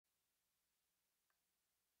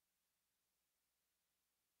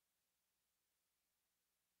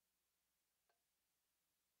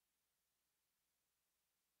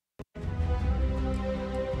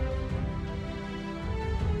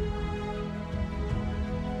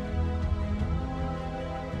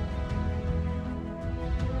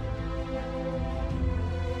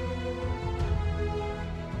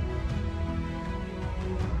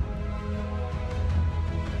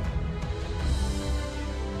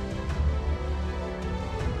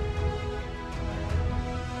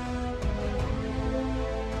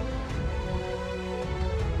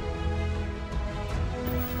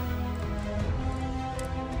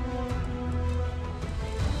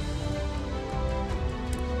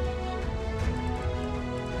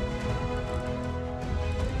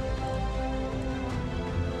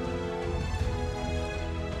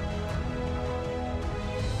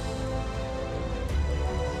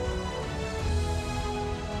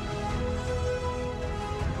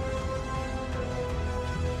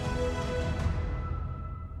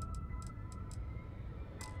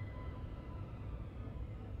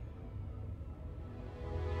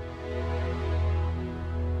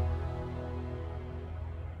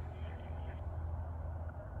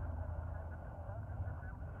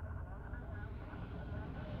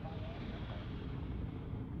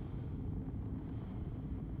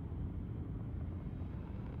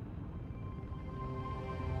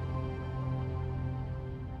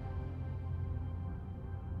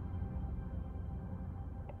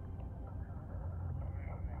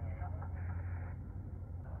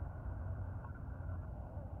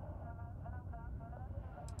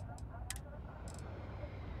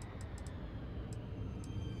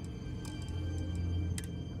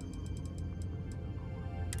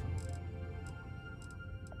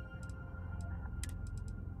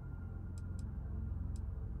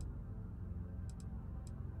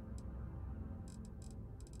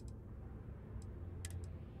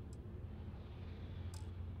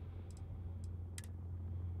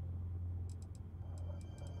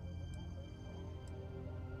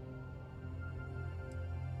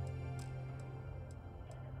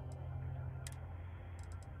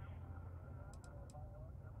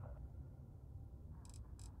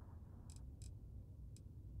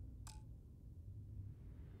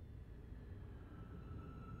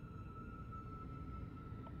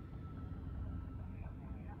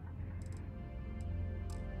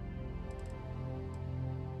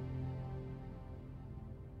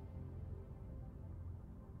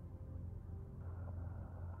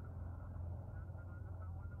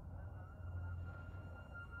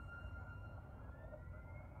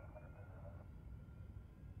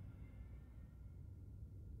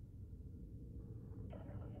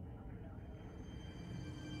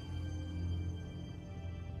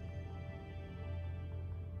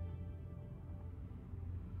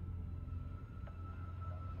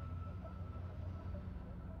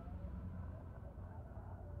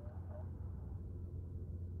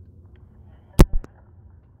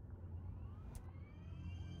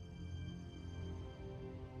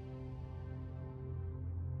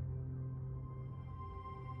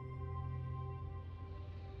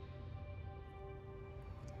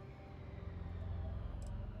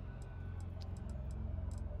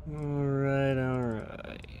Alright,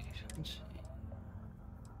 alright. Let's see.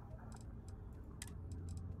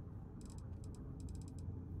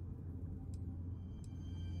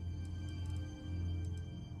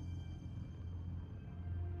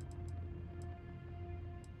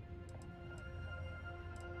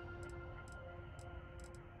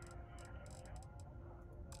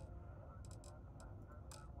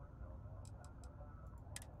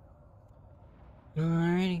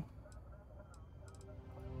 Alrighty.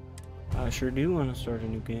 I sure do want to start a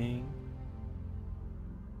new game.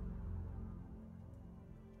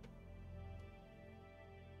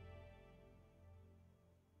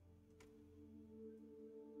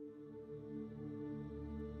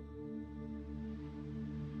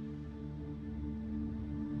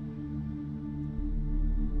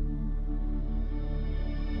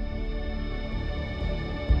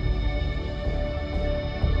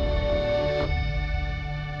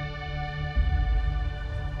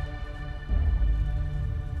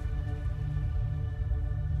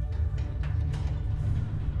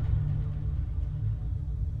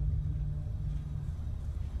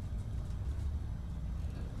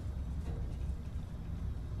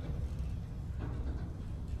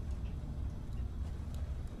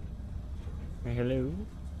 Hello?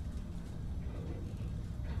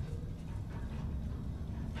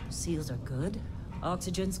 Seals are good.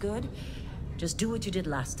 Oxygen's good. Just do what you did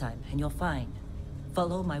last time, and you're fine.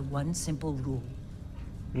 Follow my one simple rule.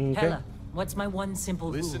 Okay. Hella, what's my one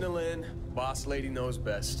simple rule? Listen to Lynn. Boss lady knows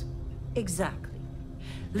best. Exactly.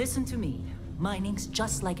 Listen to me. Mining's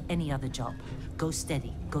just like any other job. Go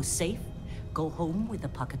steady, go safe, go home with a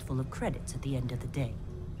pocket full of credits at the end of the day.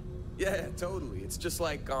 Yeah, totally. It's just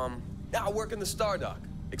like, I work in the Star Dock.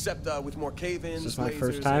 Except, with more cave-ins, This is my lasers,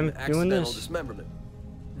 first time and doing accidental this. dismemberment.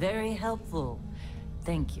 Very helpful.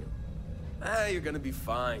 Thank you. You're gonna be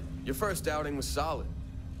fine. Your first outing was solid.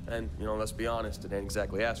 And, you know, let's be honest, it ain't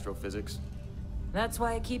exactly astrophysics. That's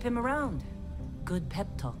why I keep him around. Good pep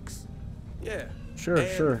talks. Yeah. Sure, and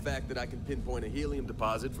sure. the fact that I can pinpoint a helium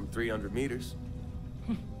deposit from 300 meters.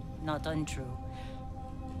 Not untrue.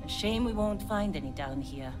 A shame we won't find any down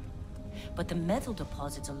here. But the metal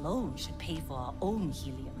deposits alone should pay for our own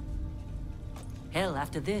helium. Hell,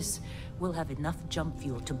 after this, we'll have enough jump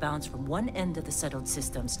fuel to bounce from one end of the settled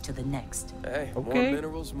systems to the next. Hey, Okay. more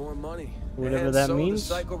minerals, more money. Whatever and that so means.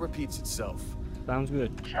 the cycle repeats itself. Sounds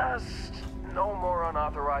good. Just no more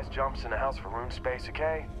unauthorized jumps in the house for room space,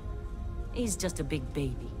 okay? He's just a big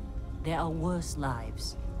baby. There are worse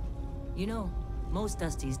lives. You know, most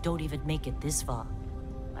Dusties don't even make it this far.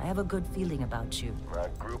 I have a good feeling about you.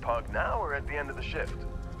 Group hug now or at the end of the shift?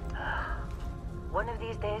 One of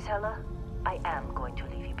these days, Hella, I am going to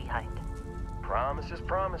leave you behind. Promises,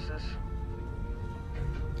 promises.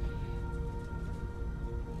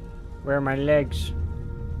 Where are my legs?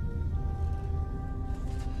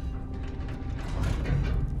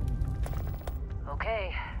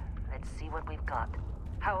 Okay, let's see what we've got.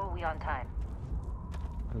 How are we on time?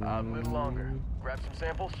 A little longer. Grab some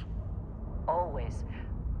samples? Always.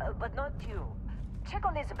 But not you. Check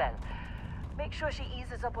on Isabel. Make sure she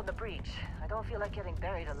eases up on the breach. I don't feel like getting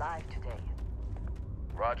buried alive today.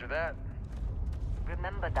 Roger that.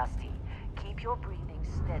 Remember, Dusty, keep your breathing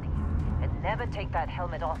steady and never take that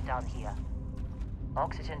helmet off down here.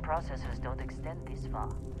 Oxygen processors don't extend this far.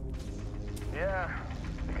 Yeah,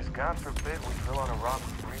 because God forbid we drill on a rock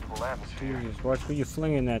with breathable atmosphere. Jesus, watch where you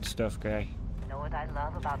flinging that stuff, guy. Know what I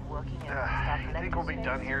love about working in stuff You think we'll be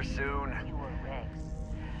done here soon? Fewer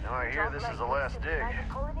regs. Now I hear this is the last dig.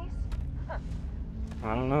 Colonies? Huh.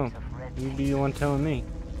 I don't know. You'd be the one telling me.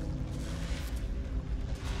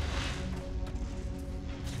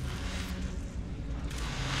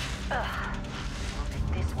 We'll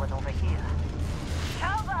take this one over here.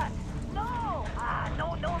 Calvert! No!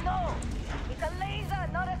 No. It's a laser,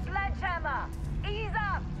 not a sledgehammer. Ease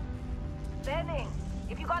up! Benning,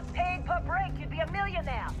 if you got paid per break, you'd be a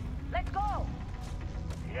millionaire. Let's go!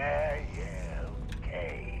 Yeah,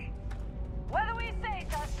 okay. What do we say,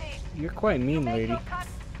 Dusty? You're quite You mean, make lady. your cut,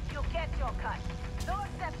 you get your cut. No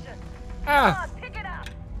exceptions. Ah! Come on, pick it up!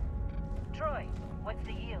 Troy, what's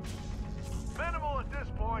the yield? Minimal at this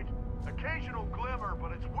point. Occasional glimmer,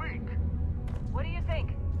 but it's weak. What do you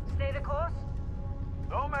think? Stay the course?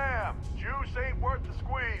 No, ma'am. Juice ain't worth the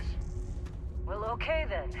squeeze. Well, okay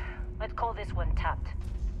then. Let's call this one tapped.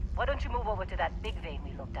 Why don't you move over to that big vein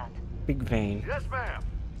we looked at? Big vein. Yes, ma'am.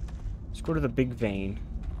 Let's go to the big vein.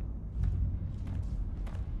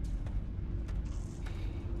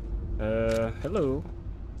 Hello.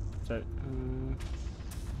 Is that,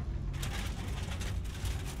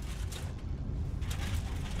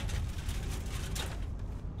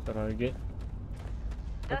 Is that all I get?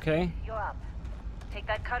 Okay. You're up. Take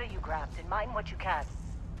that cutter you grabbed and mine what you can.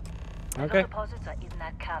 Metal Okay. deposits are in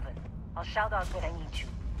that cavern. I'll shout out when I need you.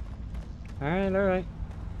 Alright, alright.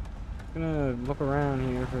 Gonna look around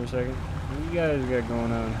here for a second. What you guys got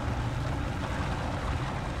going on?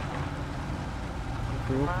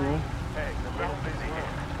 Cool, cool. Hey, a little busy here.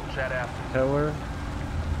 We'll chat after. Tell her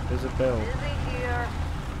there's a bell. Busy here.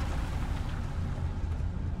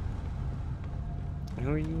 And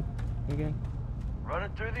who are you again? Running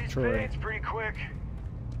through these Troy. veins pretty quick.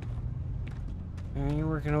 You're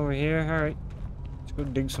working over here? Alright. Let's go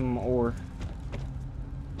dig some ore.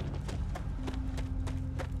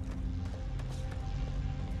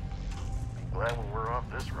 Glad when we're off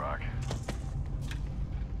this rock.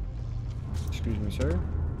 Excuse me, sir.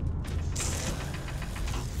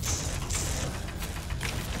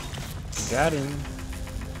 Got him.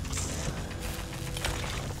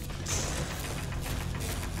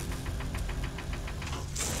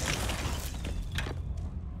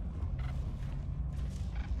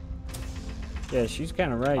 Yeah, she's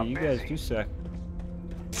kind of right. You guys do suck.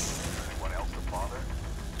 Anyone else to bother?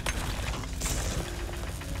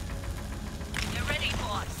 You're ready,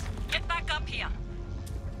 boss. Get back up here.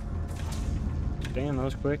 Damn, that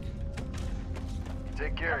was quick. You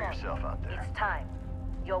take care of yourself out there. It's time.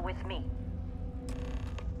 You're with me.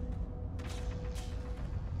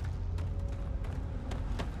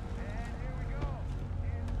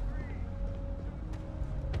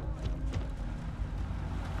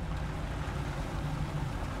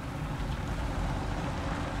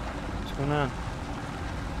 What's going on?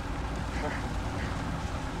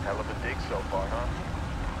 Hell of a dig so far, huh?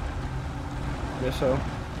 Guess so.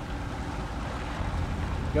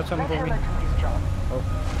 You got something for me? Oh,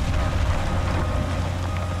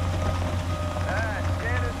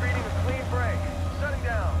 Standard's reading a clean break. Shutting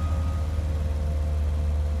down.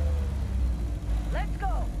 Let's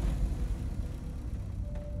go.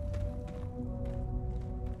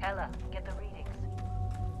 Hella, get the readings.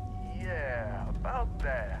 Yeah, about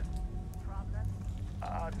that. Problem?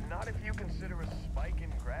 Not if you consider a spike in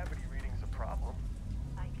gravity readings a problem.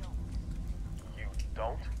 I don't. You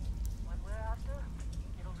don't? What we're after,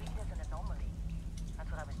 it'll read as an anomaly. That's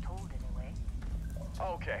what I was told anyway.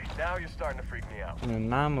 Okay, now you're starting to freak me out. an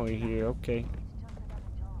anomaly here. Okay. It's just another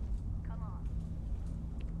job. Come on.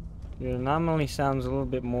 The anomaly sounds a little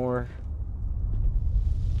bit more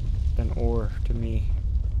than ore to me.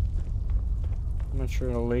 I'm not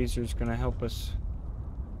sure the laser's gonna help us.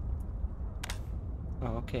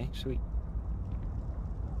 Oh, okay, sweet.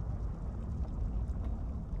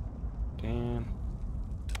 Damn.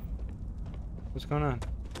 What's going on?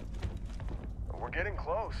 We're getting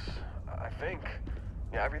close, I think.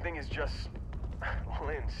 Yeah, everything is just...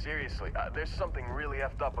 Lynn, seriously, there's something really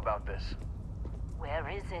effed up about this. Where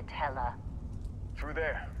is it, Hella? Through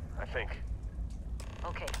there, I think.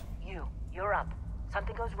 Okay, you're up.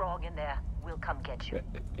 Something goes wrong in there, we'll come get you.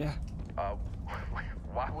 Yeah.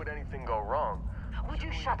 Why would anything go wrong? Would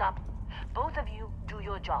you shut up? Both of you do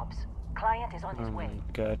your jobs. Client is on his Oh way. my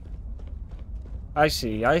god. I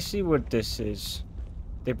see what this is.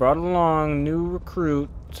 They brought along a new recruit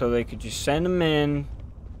so they could just send him in,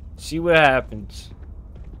 see what happens.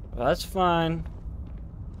 Well, that's fine.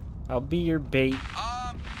 I'll be your bait.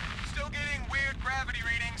 Still getting weird gravity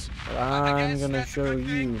readings. But I I'm guess gonna that's a show good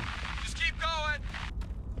thing. you. Just keep going.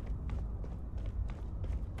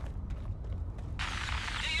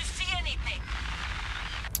 Do you see anything?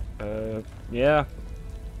 Yeah.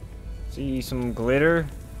 See some glitter?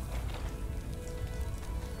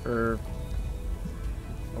 Or...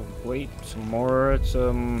 Oh, wait, some more,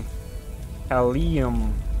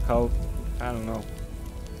 Helium. I don't know.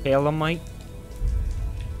 Halimite?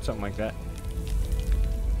 Something like that.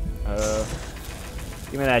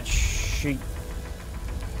 Give me that sheet.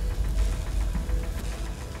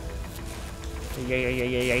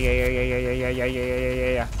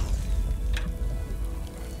 Yeah.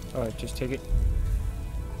 Alright, just take it.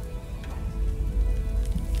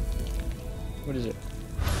 What is it?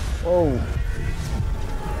 Oh!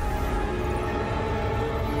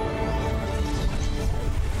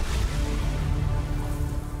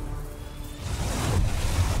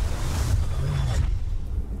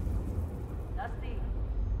 Dusty,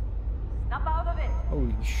 snap out of it.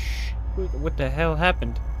 Holy sh! What the hell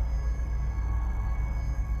happened?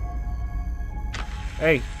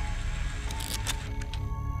 Hey!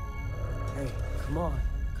 Hey, come on.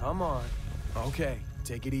 Okay,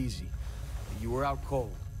 take it easy. You were out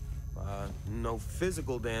cold. No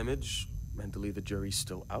physical damage. Mentally, the jury's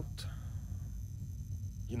still out.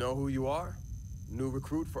 You know who you are? New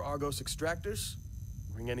recruit for Argos Extractors?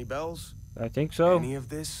 Ring any bells? I think so. Any of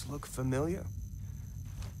this look familiar?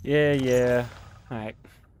 Yeah, yeah. Alright.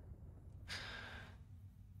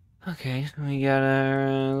 Okay, we got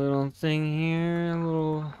our little thing here, a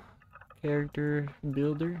little character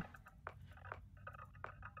builder.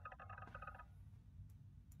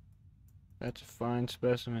 That's a fine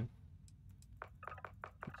specimen.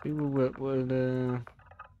 Let's see what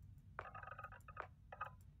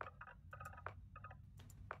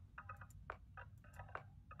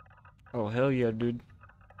oh, hell yeah, dude.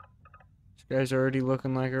 This guy's already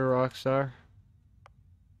looking like a rock star.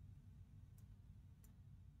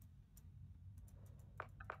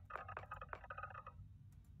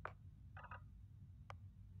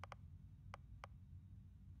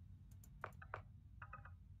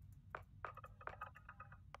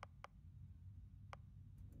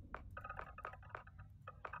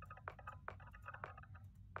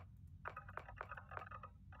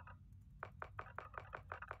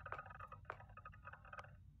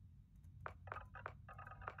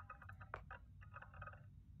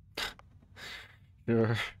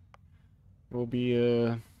 Sure. We'll be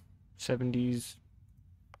 70s.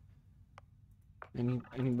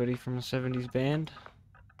 Anybody from a 70s band?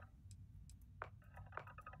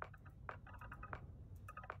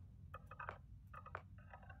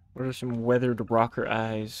 What are some weathered rocker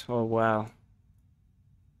eyes? Oh wow.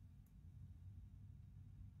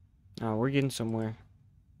 Oh, we're getting somewhere.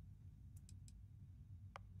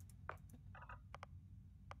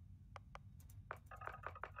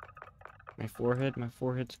 My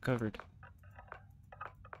forehead's covered.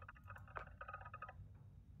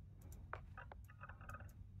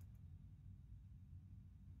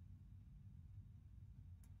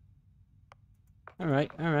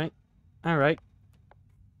 Alright, alright, alright.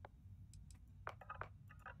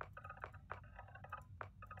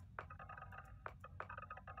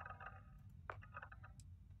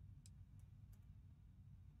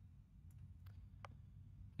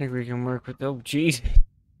 I think we can work with, oh jeez.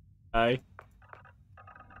 Hi.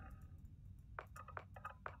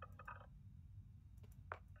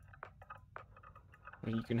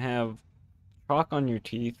 You can have chalk on your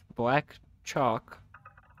teeth, black chalk.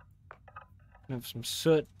 You can have some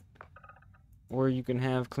soot, or you can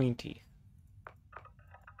have clean teeth.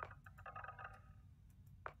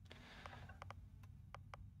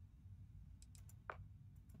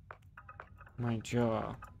 My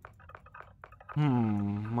jaw.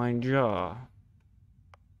 My jaw.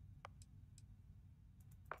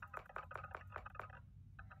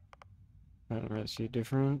 I don't really see a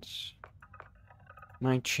difference.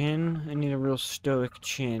 My chin, I need a real stoic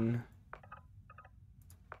chin.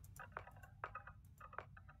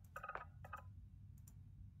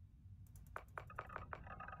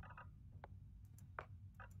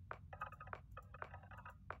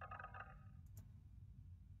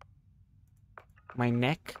 My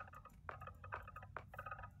neck?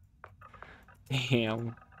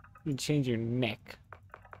 Damn. You change your neck.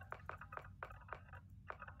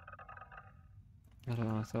 I don't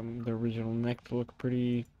know, I thought the original neck looked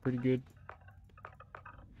pretty good.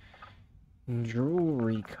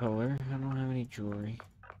 Jewelry color. I don't have any jewelry.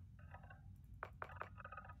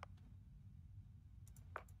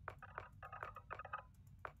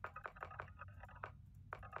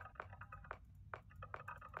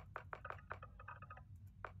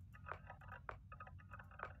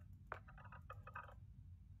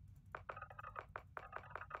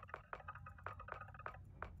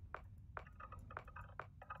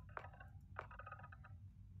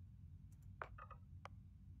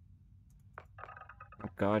 Oh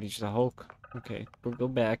god, he's the Hulk. Okay, we'll go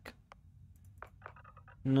back.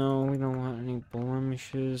 No, we don't want any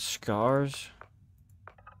blemishes, scars.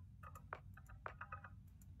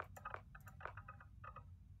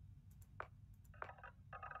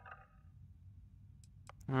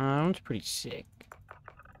 That one's pretty sick.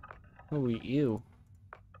 Holy ew.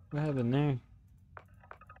 What happened there?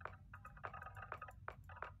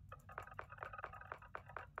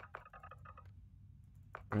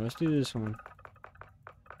 Alright, let's do this one.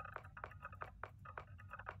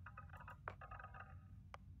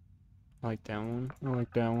 I like that one. I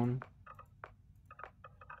like that one.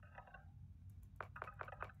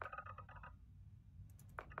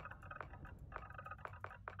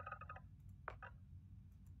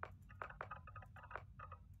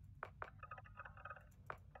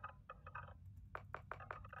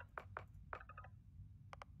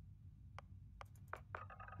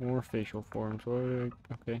 More facial forms.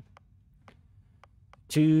 Okay.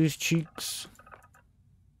 Choose cheeks.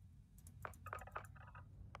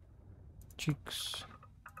 Cheeks.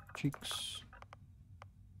 Cheeks.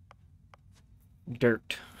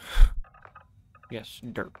 Dirt. Yes,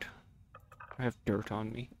 dirt. I have dirt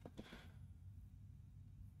on me.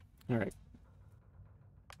 Alright.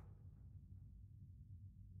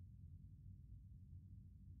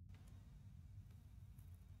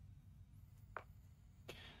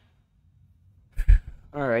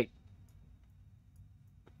 Alright.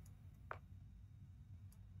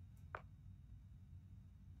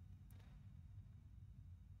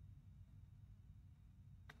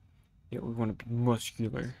 Yeah, we want to be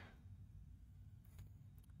muscular.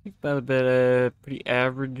 I think that would be pretty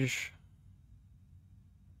average.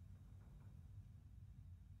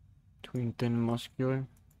 Between thin and muscular.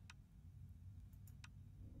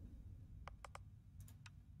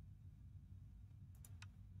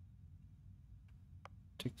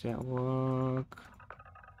 Take that walk.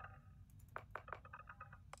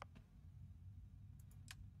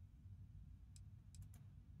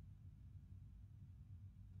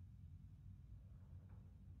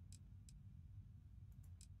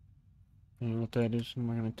 I don't know what that is. I'm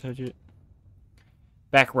not gonna touch it.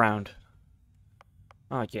 Background.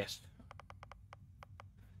 Oh, yes.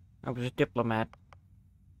 I was a diplomat.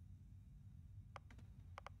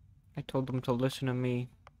 I told them to listen to me.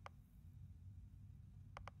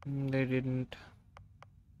 They didn't.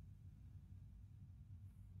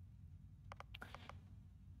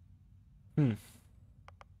 There's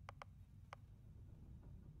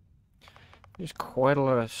quite a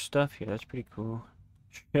lot of stuff here. That's pretty cool.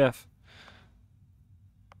 Chef.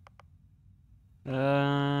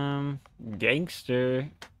 Gangster.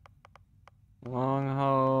 Long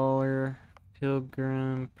hauler.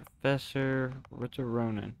 Pilgrim. Professor. What's a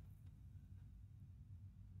Ronin?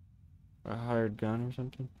 A hired gun or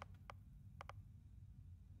something?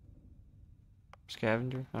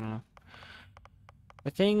 Scavenger? I don't know.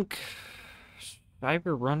 I think...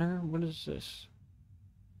 Cyber Runner? What is this?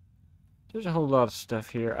 There's a whole lot of stuff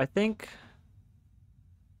here. I think...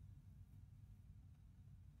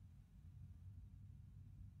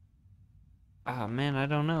 Ah, man, I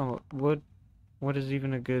don't know. What is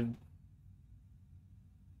even a good...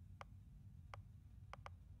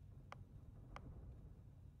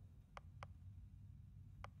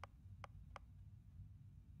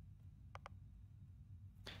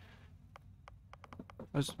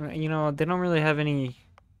 You know, they don't really have any...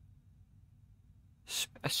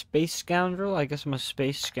 A space scoundrel? I guess I'm a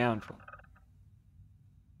space scoundrel.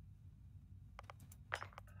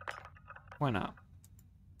 Why not?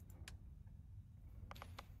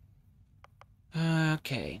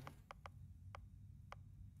 Okay.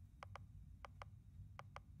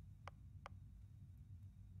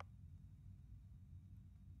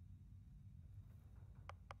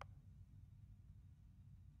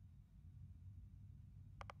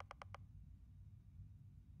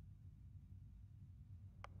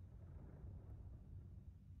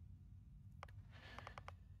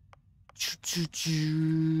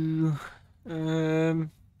 I'm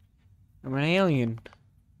an alien.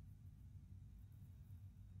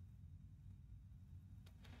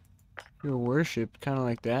 Your worship, kind of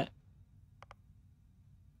like that.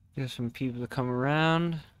 There's some people that come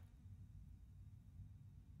around.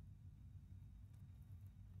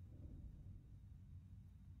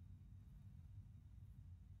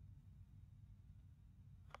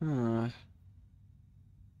 Huh.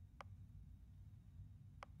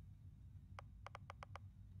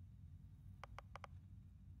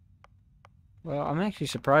 Well, I'm actually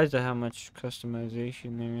surprised at how much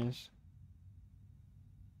customization there is.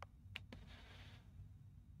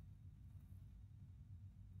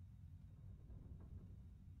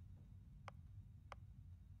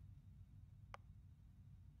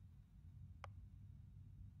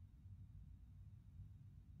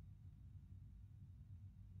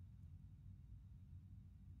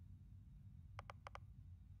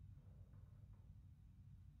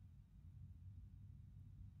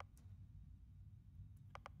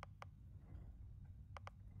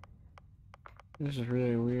 This is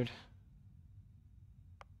really weird.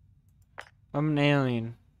 I'm an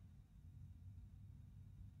alien.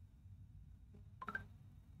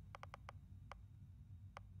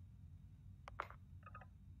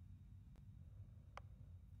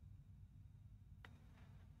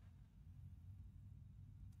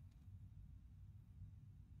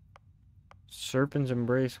 Serpent's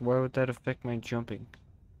Embrace. Why would that affect my jumping?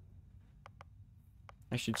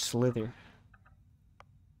 I should slither.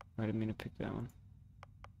 I didn't mean to pick that one.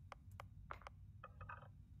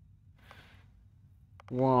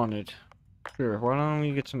 Wanted. Sure, why don't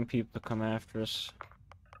we get some people to come after us?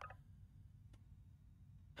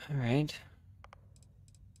 Alright.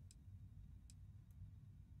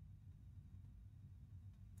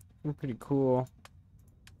 We're pretty cool.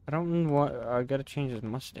 I don't know what... I gotta change his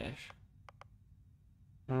mustache.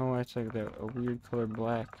 I don't know why it's like that, a weird color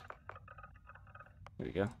black. There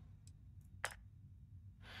we go.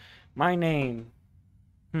 My name.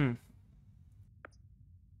 Alright.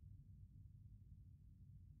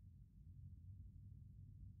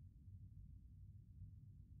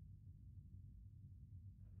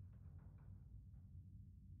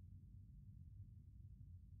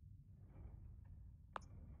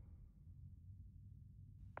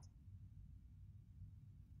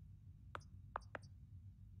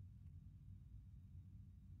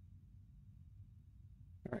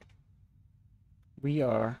 We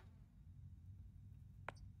are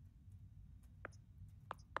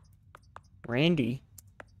Randy.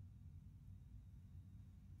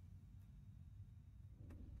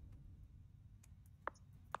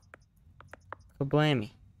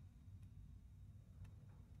 Kablammy.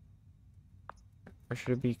 Or should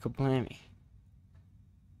it be Kablammy?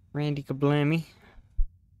 Randy Kablammy.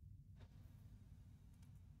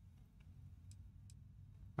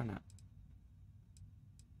 Why not?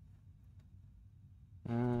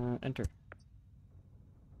 Enter.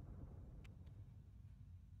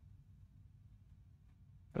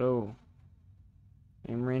 Hello.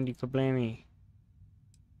 I'm Randy Kablammy.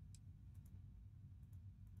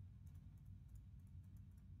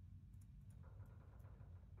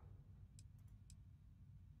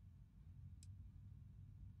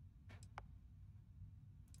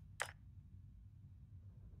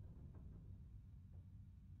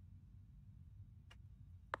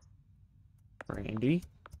 Randy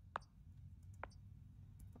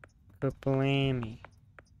Kablammy.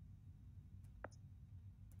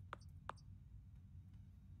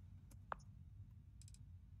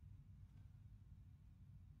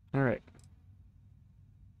 Alright.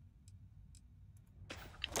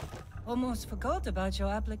 Almost forgot about your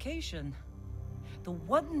application. The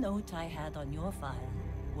one note I had on your file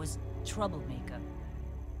was troublemaker.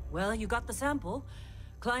 Well, you got the sample.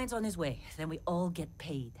 Client's on his way. Then we all get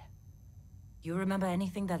paid. You remember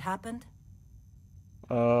anything that happened?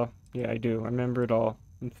 Yeah, I do. I remember it all.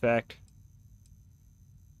 In fact,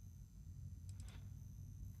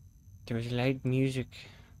 there was light music.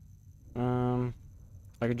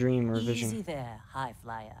 Like a dream or a vision. Easy there, high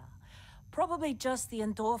flyer. Probably just the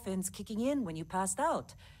endorphins kicking in when you passed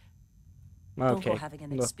out. Don't Okay. go having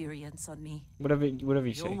an experience on me. Whatever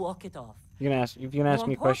you say. You'll walk it off. If you're gonna ask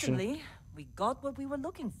me a question. More importantly, we got what we were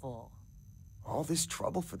looking for. All this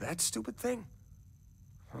trouble for that stupid thing?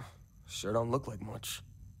 Huh. Sure don't look like much.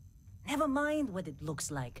 Never mind what it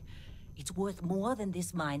looks like. It's worth more than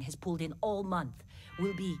this mine has pulled in all month.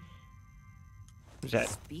 We'll be... Is that?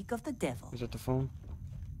 Speak of the devil. Is that the phone?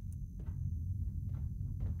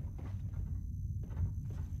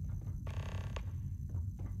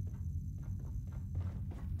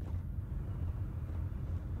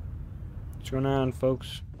 What's going on,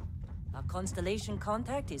 folks? Our constellation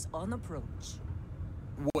contact is on approach.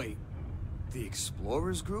 Wait, the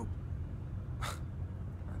Explorers group?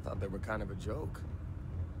 I thought they were kind of a joke.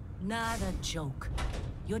 Not a joke.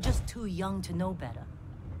 You're just too young to know better.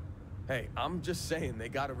 Hey, I'm just saying they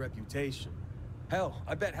got a reputation. Hell,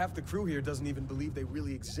 I bet half the crew here doesn't even believe they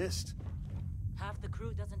really exist. Half the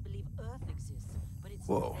crew doesn't believe Earth exists, but it's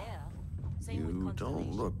Whoa. there. Same with You don't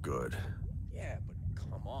constellation. look good. Yeah, but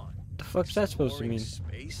come on. The fuck's that supposed to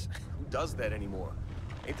Exploring mean? Space? Who does that anymore?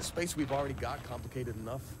 Ain't the space we've already got complicated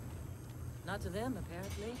enough? Not to them,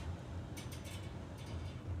 apparently.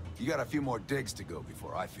 You got a few more digs to go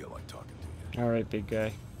before I feel like talking to you. Alright, big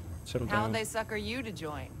guy. Settle How'd down. they sucker you to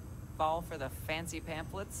join? Fall for the fancy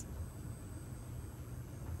pamphlets?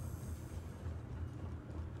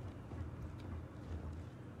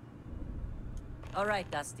 All right,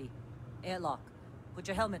 Dusty. Airlock. Put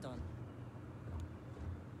your helmet on.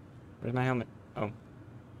 Where's my helmet? Oh.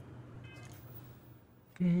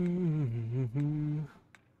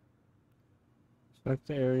 Select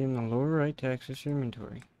the area in the lower right to access your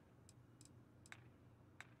inventory.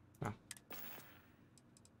 Oh.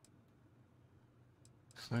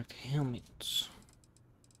 Select helmets.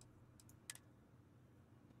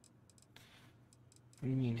 What do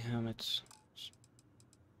you mean helmets?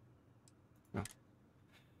 No.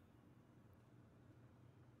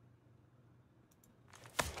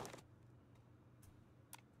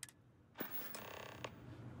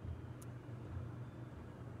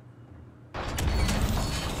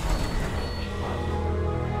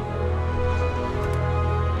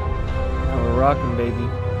 Now we're rocking, baby.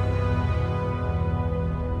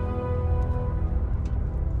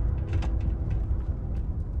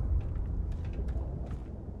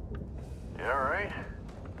 You alright?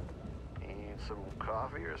 Need some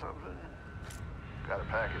coffee or something? Got a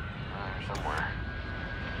packet somewhere.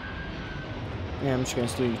 Yeah, I'm just gonna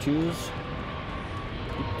steal your tools.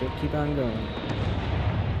 Keep on going.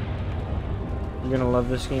 You're gonna love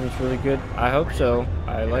this game. It's really good. I hope so.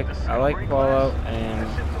 I like Fallout, and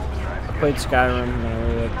I played Skyrim, and I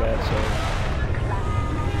really like that. So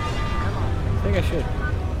I think I should.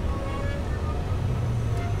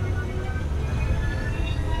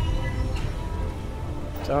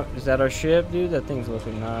 So, is that our ship, dude? That thing's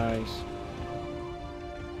looking nice.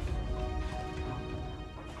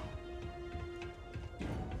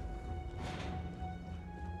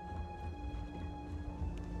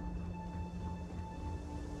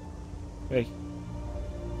 Hey,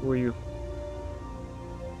 who are you?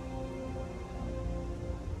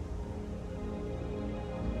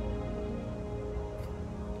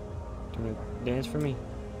 Do you want to dance for me?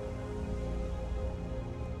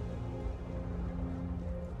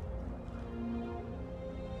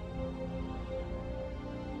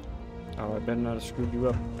 Oh, I better not have screwed you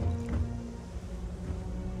up.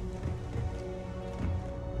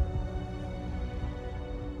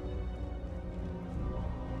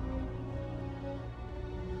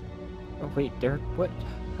 Oh wait, Derek, what?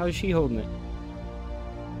 How is she holding it?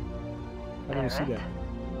 I didn't see that.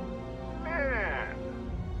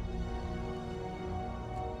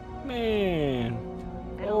 Man!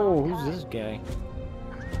 Oh, who's this guy?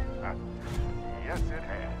 Yes, it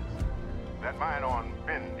has. That mine on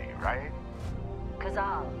Bendy, right?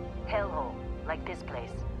 Kazal, hellhole, like this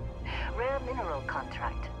place. Rare mineral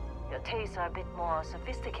contract. Your tastes are a bit more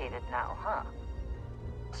sophisticated now, huh?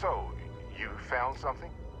 So, you found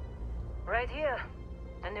something? Right here.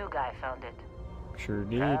 The new guy found it. Sure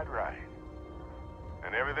did. That's right.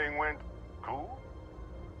 And everything went cool?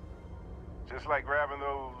 Just like grabbing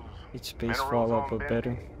those It's space minerals Fallout, on but Bendy?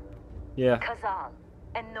 better. Yeah. Kazal,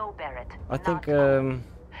 and no Barrett. I think,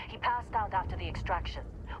 He passed out after the extraction.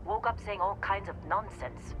 Woke up saying all kinds of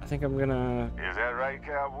nonsense. I think I'm gonna Is that right,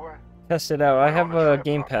 cowboy? test it out. I have on a a trip,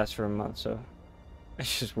 Game huh? Pass for a month, so it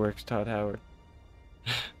just works, Todd Howard.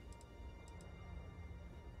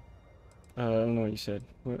 I don't know what you said.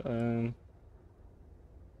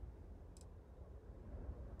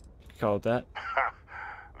 Call it that.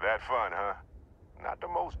 That fun, huh? Not the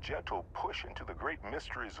most gentle push into the great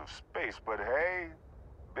mysteries of space, but hey,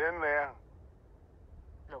 been there.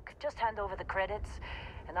 Look, just hand over the credits,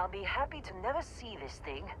 and I'll be happy to never see this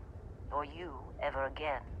thing, or you, ever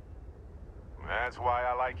again. That's why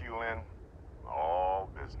I like you, Lynn. All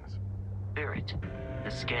business. Barrett, the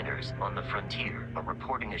scanners on the frontier are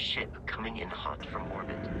reporting a ship coming in hot from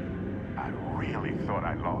orbit. I really thought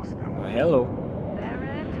I lost them. Oh, hello.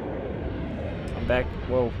 Barrett? I'm back.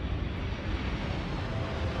 Whoa.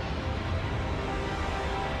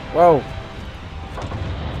 Whoa.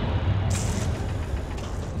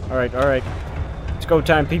 Alright, alright. It's go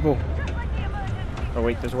time, people. Oh,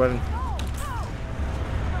 wait, there's a weapon.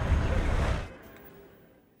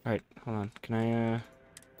 Alright, hold on. Can I,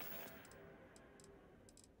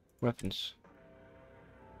 weapons.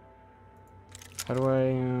 How do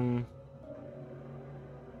I,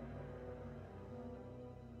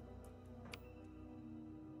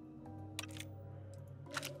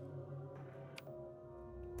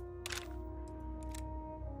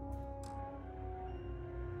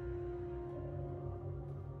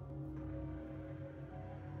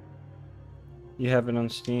 You have it on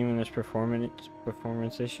Steam and there's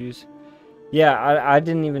performance issues. Yeah, I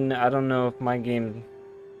didn't even, I don't know if my game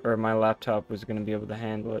or my laptop was going to be able to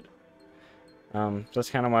handle it. That's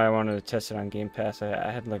kind of why I wanted to test it on Game Pass. I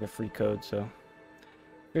had like a free code, so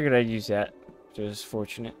figured I'd use that. Just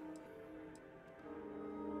fortunate.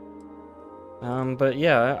 But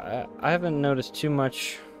yeah, I haven't noticed too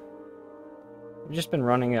much. I've just been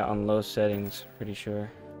running it on low settings, pretty sure.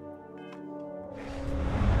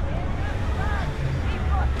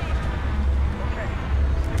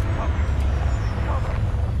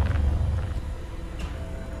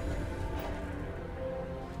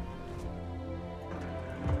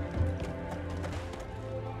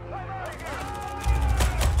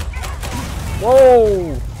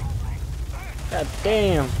 Whoa! God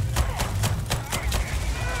damn!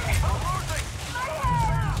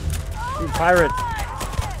 You pirate!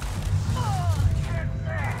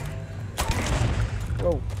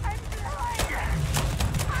 Whoa!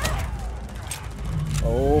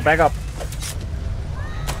 Oh, back up!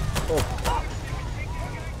 Oh!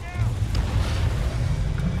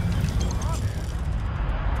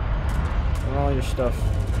 And all your stuff.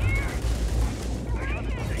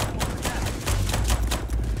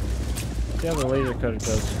 See how the laser cutter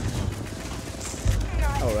does.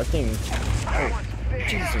 Oh, that thing. Oh,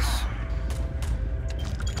 Jesus.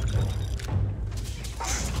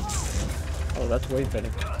 Oh, that's way better.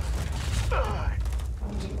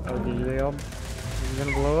 Oh, did they all he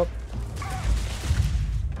gonna blow up?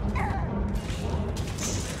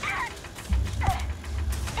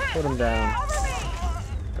 Put him down.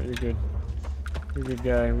 Oh, you're good. You're a good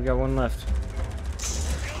guy. We got one left.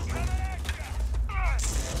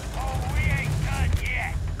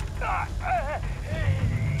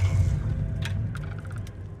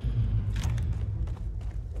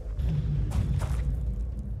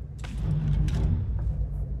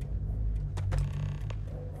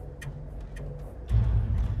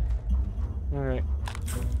 Alright.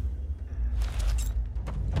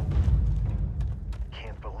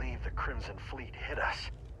 Can't believe the Crimson Fleet hit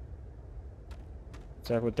us. Is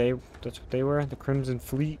that what they, that's what they were? The Crimson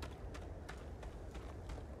Fleet?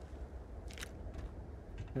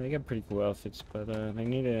 Yeah, they got pretty cool outfits, but they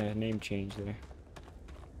need a name change there.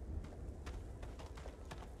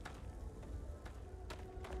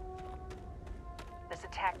 This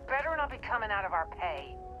attack better not be coming out of our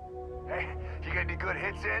pay. Hey, you get any good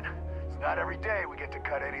hits in? It's not every day we get to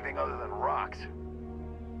cut anything other than rocks.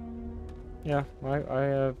 Yeah,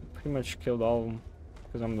 I pretty much killed all of them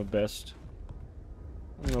because I'm the best.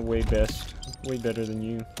 I'm the way best. Way better than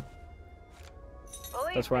you.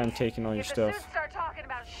 Believe That's why me, I'm taking all your if the stuff. suits start talking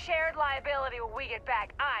about shared liability when we get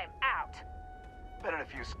back, I'm out. Been in a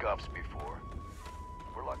few scuffs before.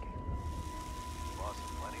 We're lucky. Lost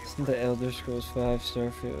plenty of Isn't the Elder Scrolls 5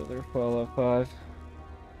 Starfield or Fallout 5?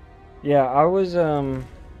 Yeah, I was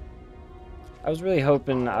really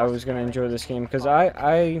hoping I was gonna enjoy this game because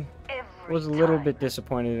I was a little bit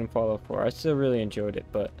disappointed in Fallout 4. I still really enjoyed it,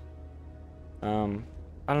 but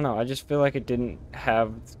I don't know. I just feel like it didn't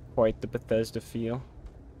have quite the Bethesda feel.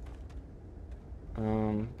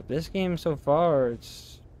 But this game so far,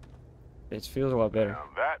 it feels a lot better. Now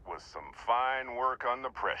that was some fine work under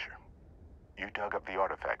pressure. You dug up the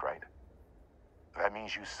artifact, right? That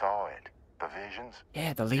means you saw it. The visions.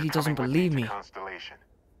 Yeah, the lady You're doesn't coming with believe to me. Constellation.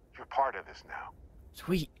 You're part of this now.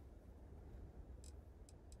 Sweet.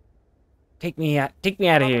 Take me out of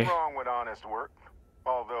Nothing here. wrong with honest work.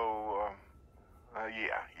 Although,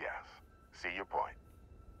 yes. See your point.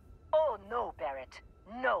 Oh, no, Barrett.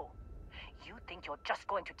 No. You think you're just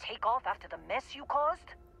going to take off after the mess you caused?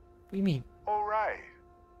 What do you mean? All right.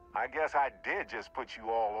 I guess I did just put you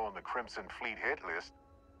all on the Crimson Fleet hit list.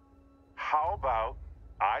 How about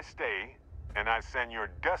I stay and I send your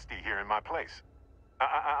Dusty here in my place?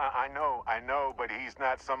 I know, but he's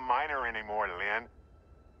not some miner anymore, Lynn.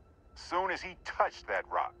 Soon as he touched that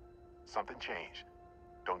rock, something changed.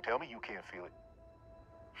 Don't tell me you can't feel it.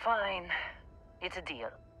 Fine. It's a deal.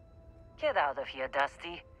 Get out of here,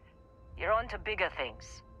 Dusty. You're on to bigger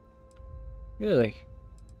things. Really?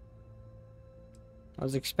 I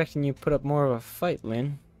was expecting you to put up more of a fight,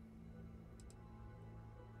 Lynn.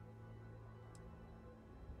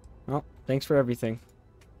 Well, thanks for everything.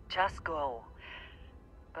 Just go.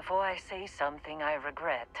 Before I say something I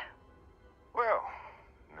regret. Well,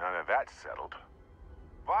 none of that's settled.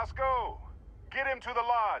 Vasco, get him to the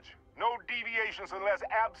lodge. No deviations unless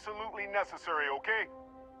absolutely necessary, okay?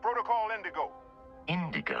 Protocol Indigo.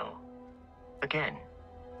 Indigo. Again.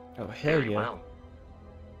 Oh, hell Very yeah. well.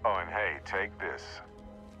 Oh, and hey, take this.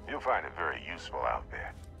 You'll find it very useful out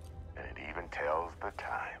there. And it even tells the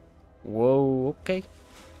time. Whoa, okay.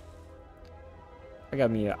 I got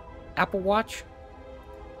me a Apple Watch.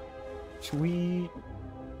 Sweet.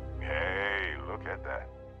 Hey, look at that.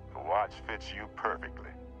 The watch fits you perfectly.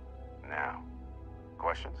 Now,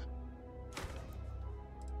 questions?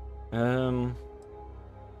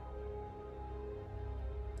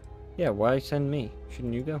 Yeah, why send me?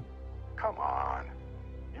 Shouldn't you go? Come on.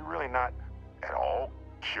 You really not at all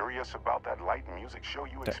curious about that light and music show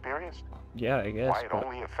you experienced? Yeah, I guess. Why it But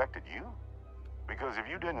only affected you? Because if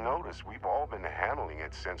you didn't notice, we've all been handling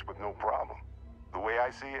it since with no problem. The way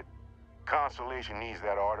I see it, Constellation needs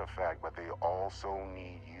that artifact, but they also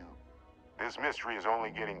need you. This mystery is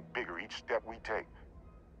only getting bigger each step we take.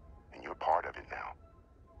 And you're part of it now.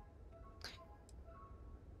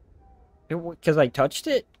 because I touched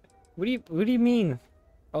it? What do you mean?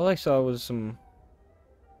 All I saw was some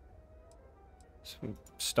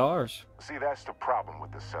stars. See, that's the problem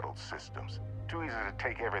with the settled systems. Too easy to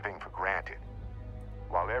take everything for granted.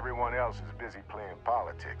 While everyone else is busy playing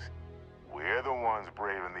politics, we're the ones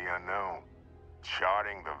braving the unknown,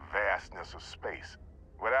 charting the vastness of space.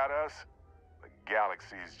 Without us, the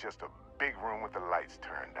galaxy is just a big room with the lights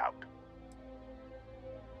turned out.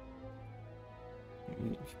 If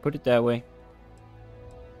you put it that way.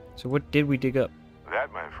 So what did we dig up?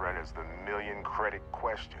 That, my friend, is the million-credit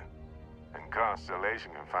question. And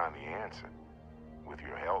Constellation can find the answer. With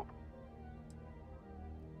your help.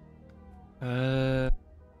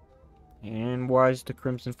 And why is the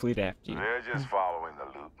Crimson Fleet after you? They're just following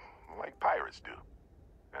pirates do.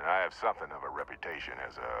 And I have something of a reputation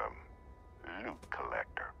as a loot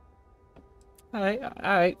collector.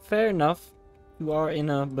 Alright, fair enough. You are in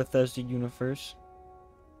a Bethesda universe.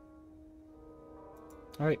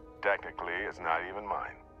 Alright. Technically, it's not even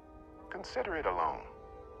mine. Consider it a loan.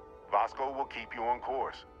 Vasco will keep you on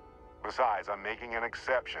course. Besides, I'm making an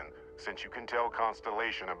exception, since you can tell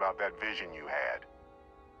Constellation about that vision you had.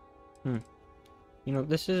 You know,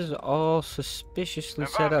 this is all suspiciously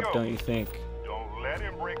set up, don't you think? Don't let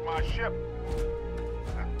him break my ship.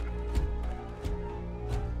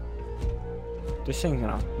 This thing's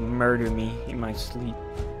gonna murder me in my sleep.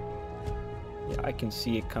 Yeah, I can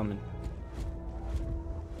see it coming.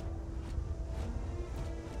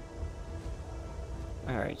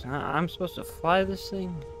 Alright, so I'm supposed to fly this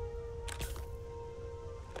thing?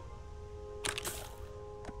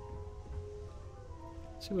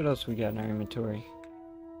 Let's see what else we got in our inventory.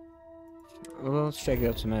 Well, let's check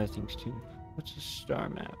out some other things too. What's a star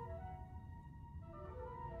map?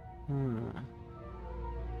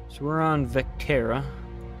 So we're on Vectera.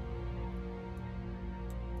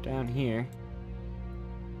 Down here.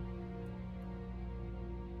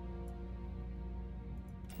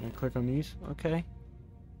 Can I click on these? Okay.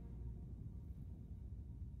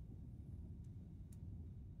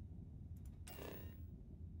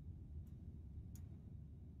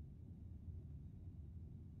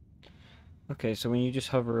 Okay, so when you just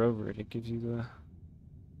hover over it, it gives you the...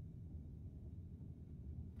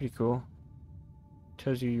 Pretty cool.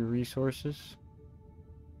 Tells you your resources.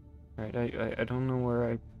 Alright, I don't know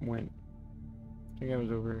where I went. I think I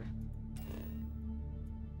was over...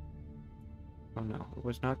 Oh no, it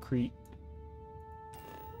was not Crete.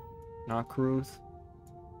 Not Cruth.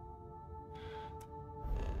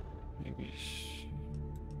 Maybe...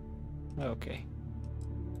 Okay.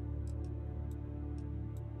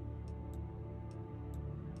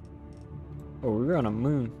 Oh, we're on a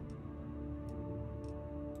moon.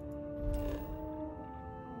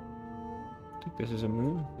 I think this is a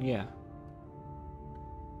moon? Yeah.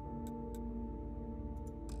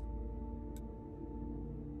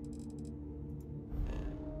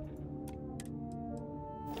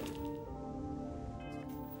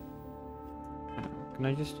 Can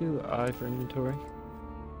I just do I for inventory?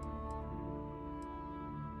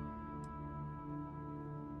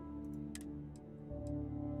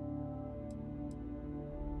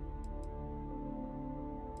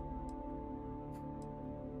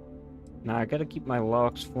 Nah, I gotta keep my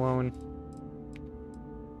locks flowing.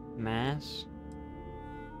 Mass?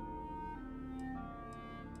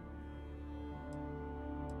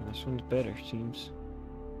 This one's better, seems.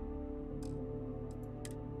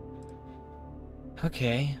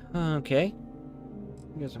 Okay, okay.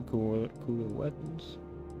 We got some cooler weapons.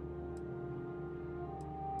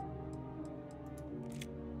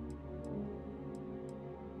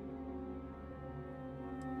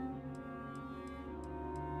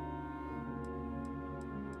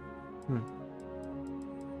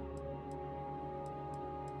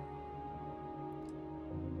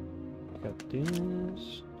 Got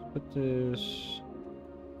this. Put this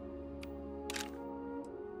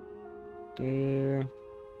there.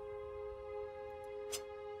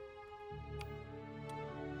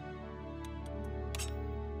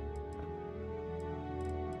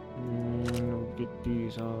 And we'll get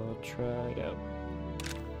these all tried out.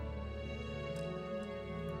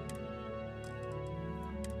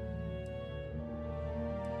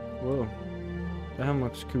 Whoa, that helmet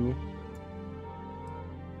looks cool.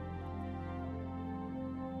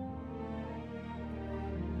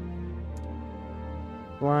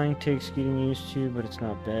 Flying takes getting used to, but it's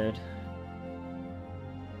not bad.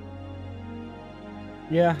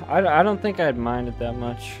 Yeah, I don't think I'd mind it that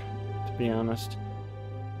much, to be honest.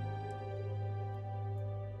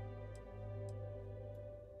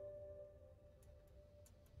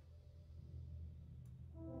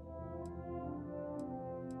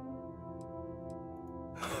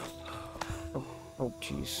 Oh,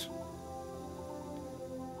 jeez.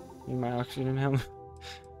 Need my oxygen helmet.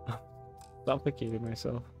 Suffocated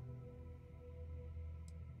myself.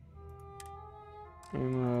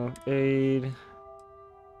 Ammo, aid.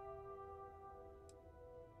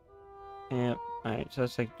 Amp. Alright, so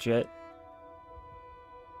that's like jet.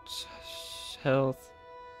 Health.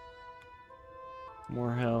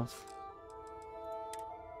 More health.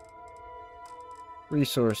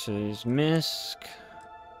 Resources. Misc.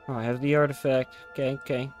 Oh, I have the artifact. Okay,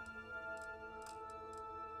 okay.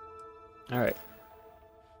 Alright.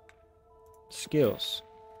 Skills.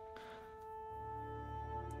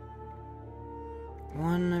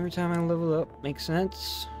 One every time I level up. Makes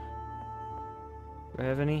sense. Do I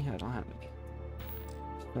have any? I don't have any.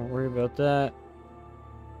 Don't worry about that.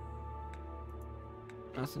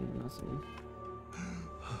 Nothing.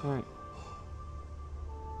 Alright.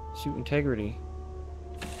 Suit integrity.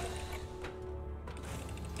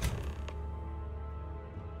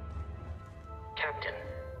 Captain,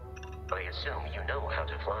 I assume you know how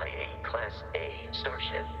to fly a Class A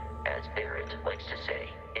starship. As Barrett likes to say,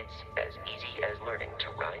 it's as easy as learning to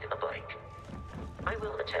ride a bike. I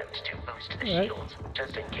will attempt to boost the shields,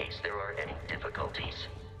 just in case there are any difficulties.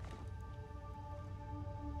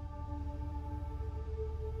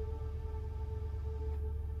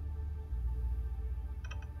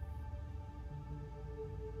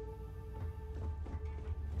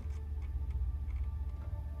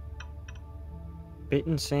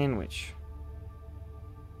 Bitten sandwich.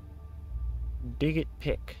 Digit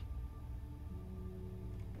pick.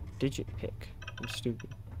 Digit pick. I'm stupid.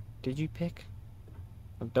 Did you pick?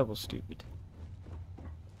 I'm double stupid.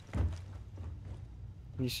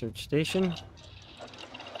 Research station.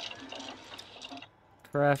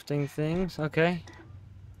 Crafting things. Okay.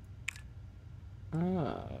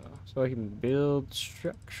 Ah, so I can build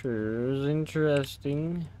structures.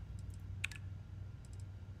 Interesting.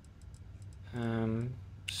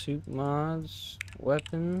 Suit mods,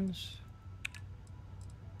 weapons.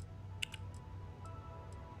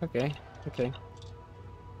 Okay.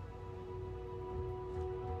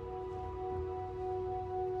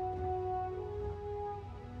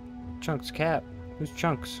 Chunks cap. Who's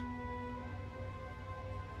Chunks?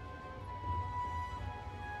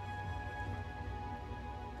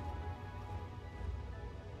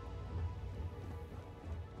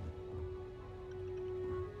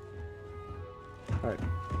 Alright.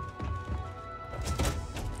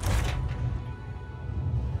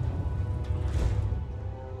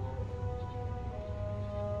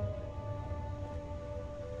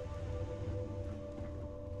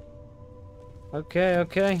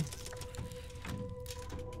 Okay.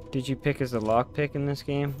 Did you pick as a lockpick in this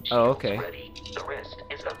game? Oh, okay. Ready. The rest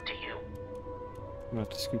is up to you. I'm gonna have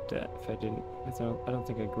to scoop that if I didn't. I don't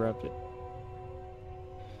think I grabbed it.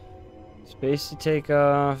 Space to take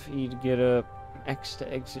off, E to get up, X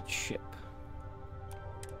to exit ship.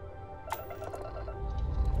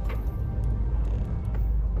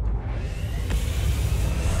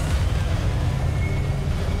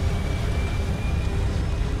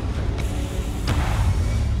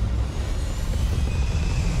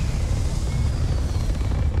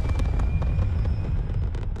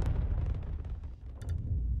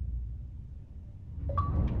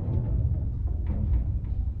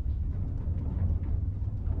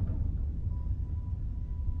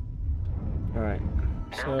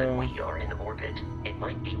 Now that we are in orbit, it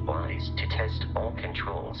might be wise to test all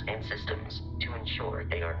controls and systems to ensure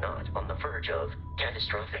they are not on the verge of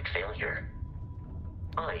catastrophic failure.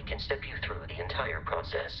 I can step you through the entire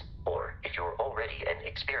process, or if you're already an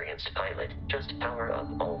experienced pilot, just power up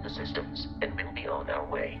all the systems and we'll be on our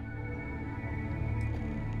way.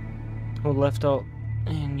 Hold left alt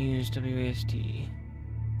and use WASD.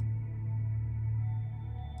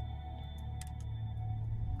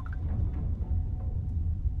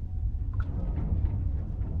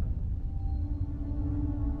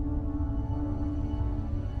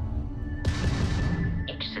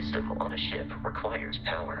 On a ship requires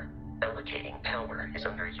power. Allocating power is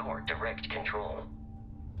under your direct control.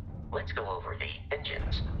 Let's go over the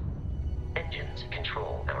engines. Engines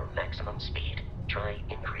control our maximum speed. Try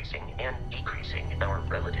increasing and decreasing our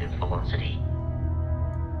relative velocity.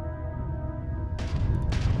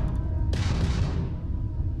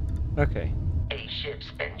 Okay. A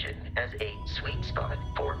ship's engine has a sweet spot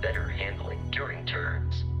for better handling during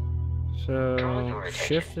turns. So,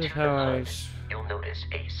 shift is how I... You'll notice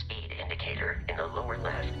a speed indicator in the lower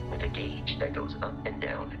left with a gauge that goes up and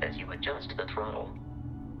down as you adjust the throttle.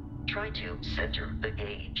 Try to center the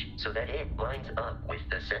gauge so that it lines up with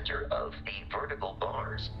the center of the vertical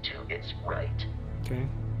bars to its right. Okay.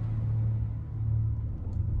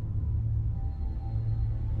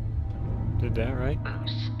 Did that right?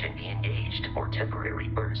 Boosts can be engaged for temporary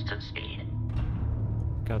bursts of speed.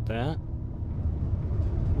 Got that.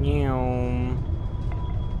 Meow.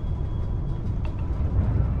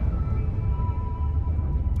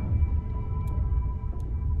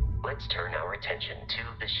 Let's turn our attention to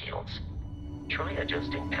the shields. Try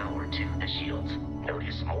adjusting power to the shields.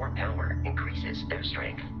 Notice more power increases their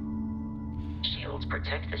strength. Shields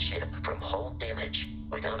protect the ship from hull damage.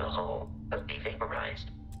 Without a hull, it'll be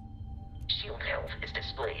vaporized. Shield health is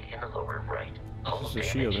displayed in the lower right. Hull damage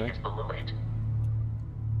shield, right? is below it.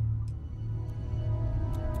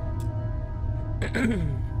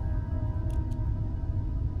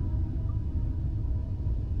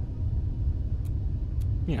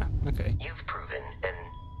 Yeah, okay. You've proven an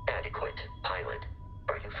adequate pilot.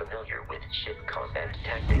 Are you familiar with ship combat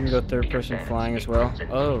tactics? You can go third Because person that is flying a as well. Crimson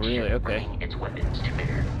Oh, Fleet really? ship Okay. bringing its weapons to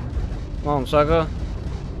bear. Come on, sucker.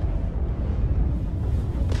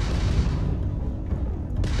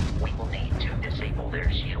 We will need to disable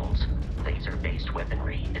their shields. Laser-based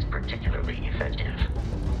weaponry is particularly effective.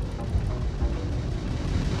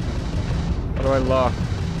 How do I lock?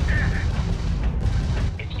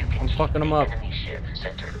 If you can I'm keep fucking them the up. enemy ship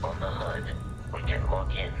centered on the HUD, we can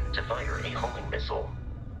lock in to fire a homing missile.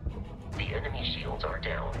 The enemy shields are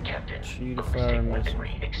down, Captain. Shoot a Ballistic fire missile.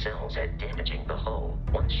 weaponry excels at damaging the hull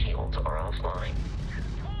once shields are offline.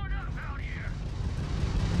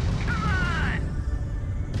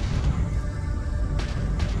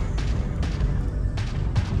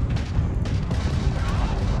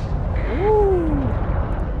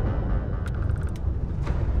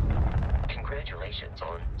 Congratulations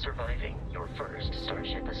on surviving your first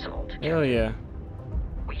Starship assault. Hell yeah.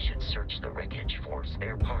 We should search the wreckage for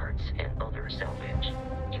spare parts and other salvage.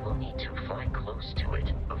 You will need to fly close to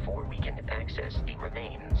it before we can access the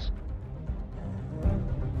remains.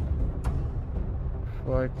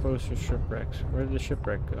 Fly closer shipwrecks. Where did the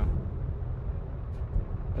shipwreck go?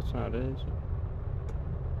 That's not it, is it?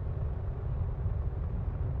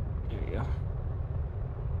 There you go.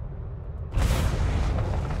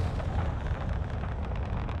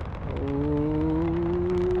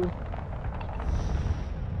 Oh.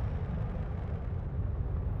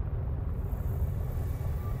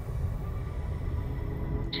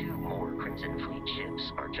 Two more Crimson Fleet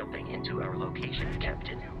ships are jumping into our location,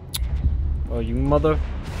 Captain. Oh, you mother.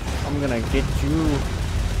 I'm gonna get you.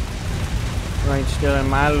 You ain't stealing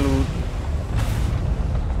my loot.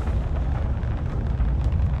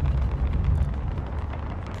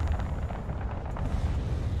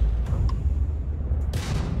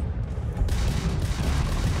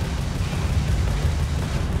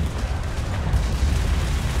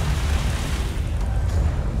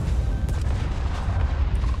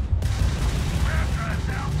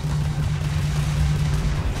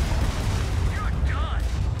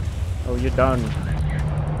 Oh, you're done.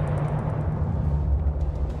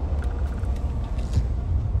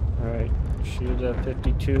 Alright, shield at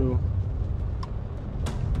 52.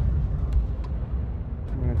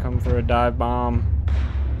 I'm gonna come for a dive bomb.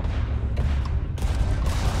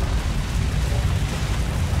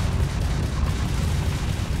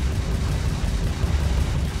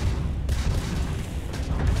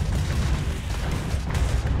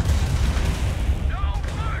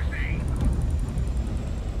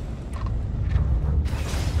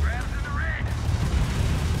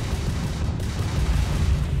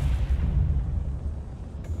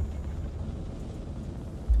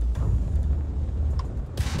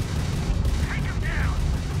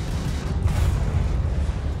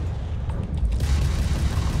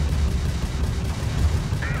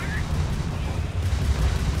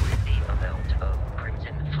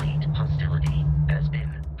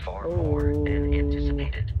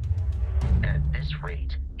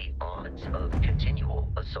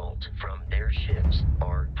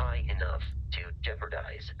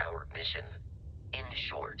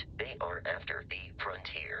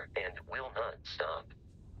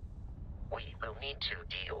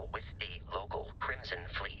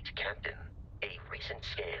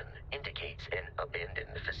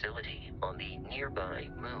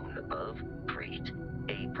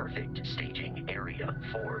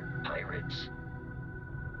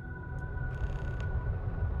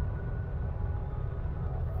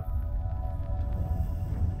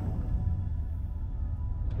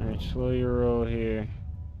 Alright, slow your roll here.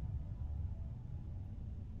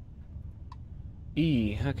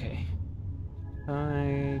 E, okay.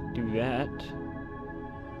 I do that.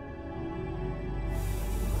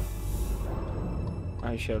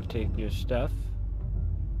 I shall take your stuff.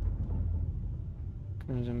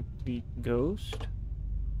 Crimson Fleet Ghost.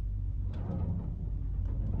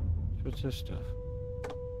 What's this stuff?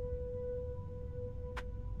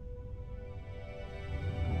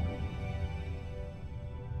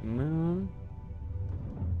 Moon.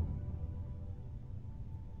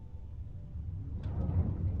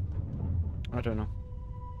 I don't know.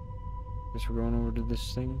 Guess we're going over to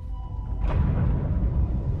this thing.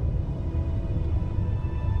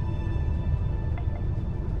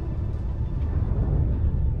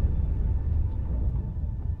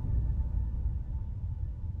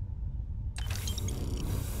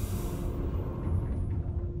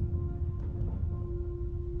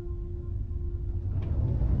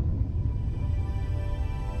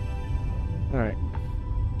 Alright.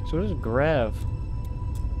 So what is grav?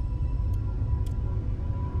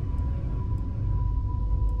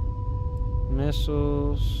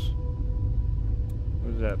 missiles.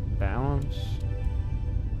 What is that? Balance?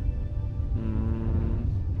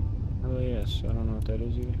 Oh yes, I don't know what that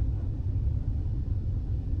is either.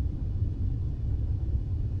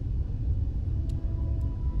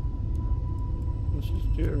 Let's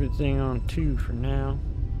just do everything on 2 for now.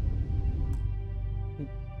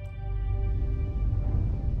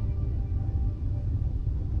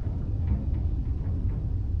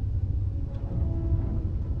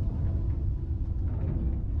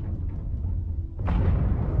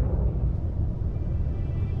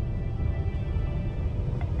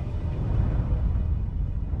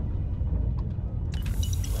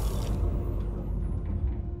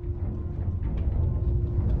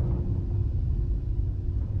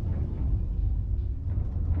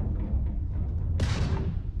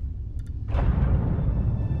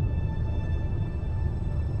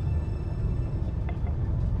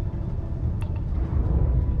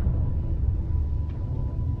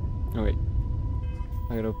 Oh wait,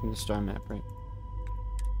 I gotta open the star map, right?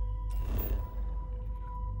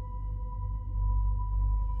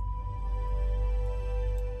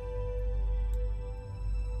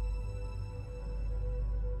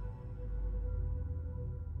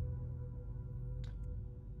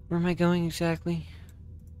 Where am I going exactly?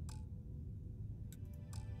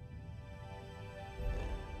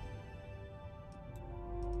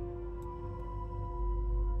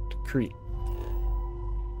 To Crete.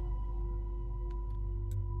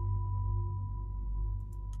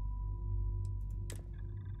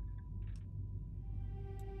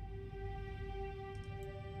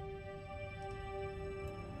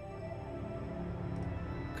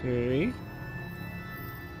 Okay.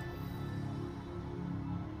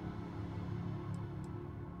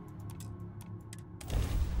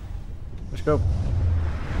 Let's go.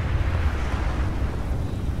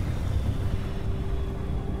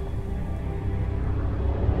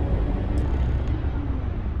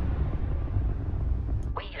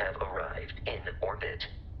 We have arrived in orbit.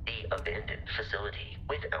 The abandoned facility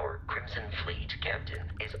with our Crimson Fleet captain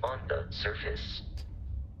is on the surface.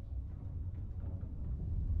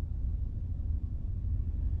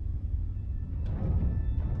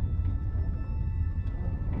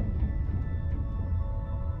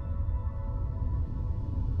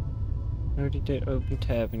 I already did open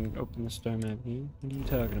tab and open the star map. What are you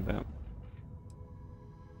talking about?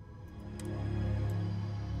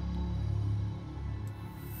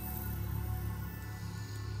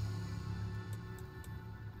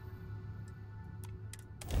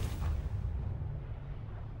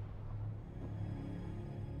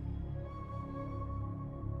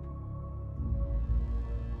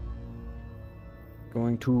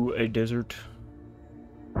 Going to a desert.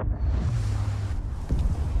 I'll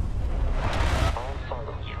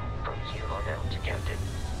follow you from here on out, Captain.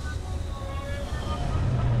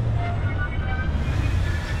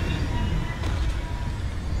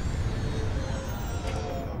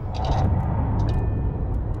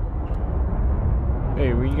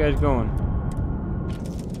 Hey, where you guys going?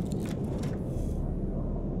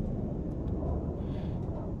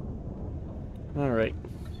 Alright.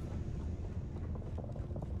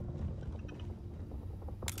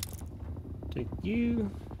 Take you.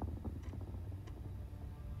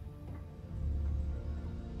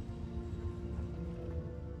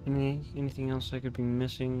 Anything else I could be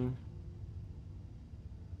missing?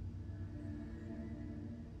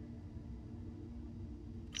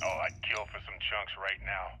 Oh, I'd kill for some chunks right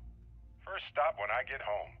now. First stop when I get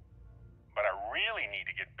home. But I really need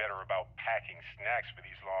to get better about packing snacks for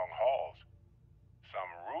these long hauls.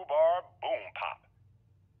 Some rhubarb boom pop.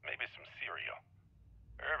 Maybe some cereal.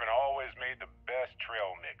 Irvin always made the best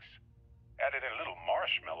trail mix. Added in little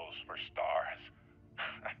marshmallows for stars.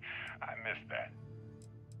 I miss that.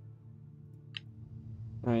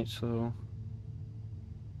 Alright, so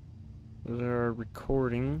those are our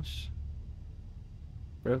recordings.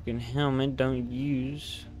 Broken helmet, don't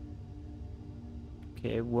use.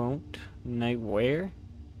 Okay, I won't. Nightwear.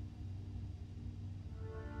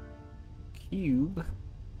 Cube.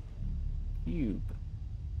 Cube.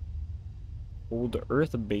 Old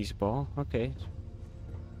Earth baseball. Okay.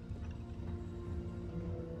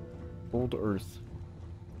 Old Earth.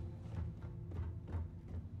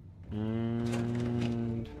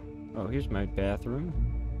 And oh, here's my bathroom.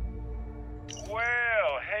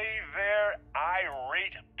 Well, hey there,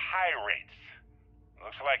 irate pirates.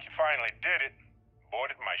 Looks like you finally did it.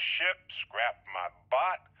 Boarded my ship, scrapped my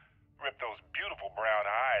bot, ripped those beautiful brown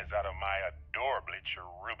eyes out of my adorably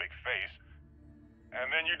cherubic face. And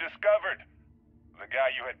then you discovered the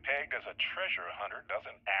guy you had pegged as a treasure hunter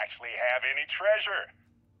doesn't actually have any treasure.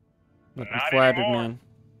 Looking Not flattered, anymore. man.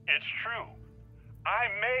 It's true. I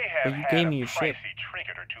may have But you had gave a me your ship. pricey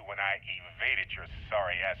trinket or two when I evaded your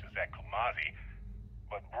sorry asses at Kumazi,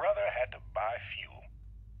 but brother had to buy fuel.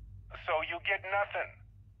 So you get nothing,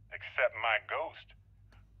 except my ghost.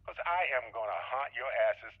 Because I am gonna haunt your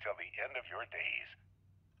asses till the end of your days.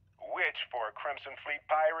 Which, for a Crimson Fleet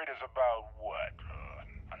pirate, is about, what,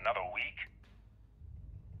 another week?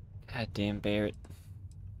 Goddamn Barrett.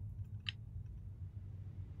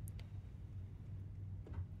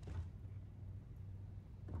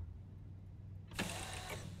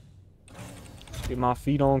 Get my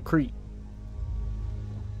feet on Crete.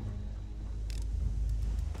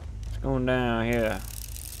 What's going down here?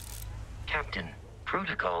 Captain,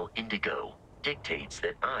 Protocol Indigo dictates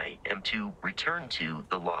that I am to return to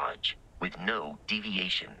the Lodge with no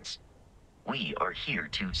deviations. We are here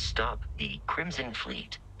to stop the Crimson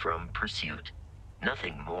Fleet from pursuit.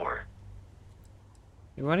 Nothing more.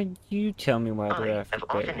 Why didn't you tell me why they're I after have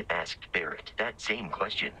Barrett? often asked Barrett that same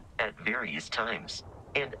question at various times,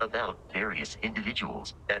 and about various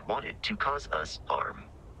individuals that wanted to cause us harm.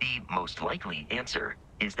 The most likely answer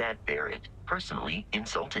is that Barrett personally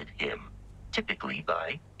insulted him, typically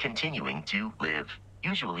by continuing to live,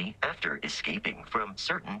 usually after escaping from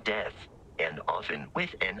certain death, and often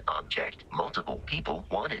with an object multiple people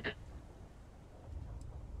wanted.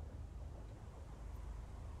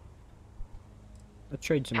 Let's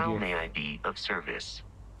trade some How gear. may I be of service?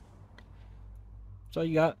 That's all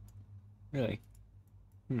you got? Really?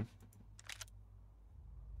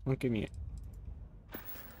 Don't give me it.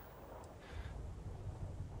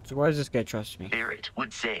 So why does this guy trust me? Barrett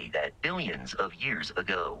would say that billions of years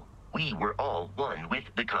ago, we were all one with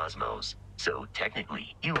the cosmos, so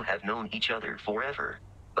technically you have known each other forever.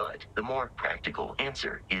 But the more practical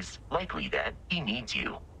answer is likely that he needs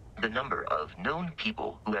you. The number of known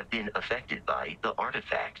people who have been affected by the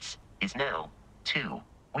artifacts is now 2.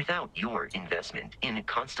 Without your investment in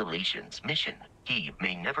Constellation's mission, he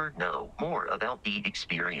may never know more about the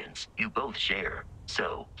experience you both share.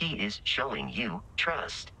 So, he is showing you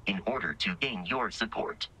trust in order to gain your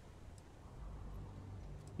support.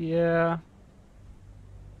 Yeah.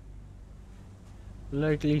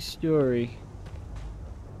 Likely story.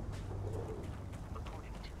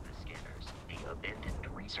 According to the scanners, the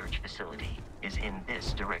abandoned research facility is in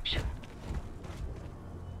this direction.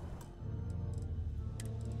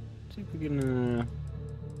 See if we can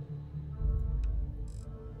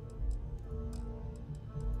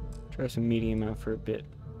try some medium out for a bit.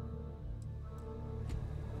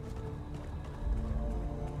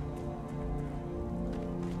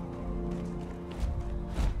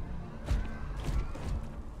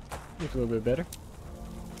 Looks a little bit better.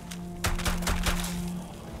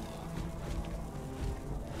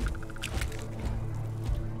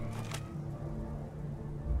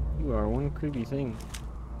 You are one creepy thing.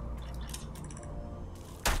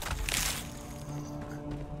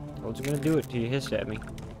 I was gonna do it till you hissed at me.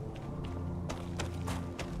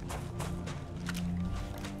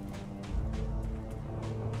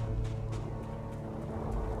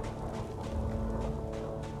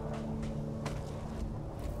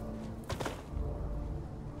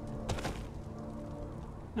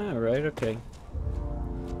 Alright, okay.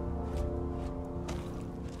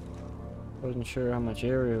 Wasn't sure how much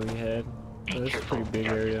area we had. But it's a pretty big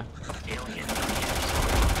area. Alien.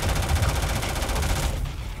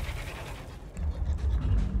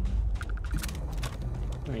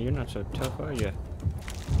 Oh, you're not so tough, are you?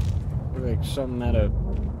 You're like something out of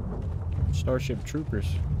Starship Troopers.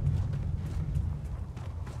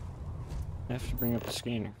 I have to bring up the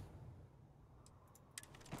scanner.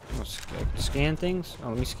 Oh, scan things? Oh,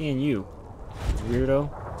 let me scan you. Weirdo.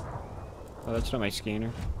 Oh, that's not my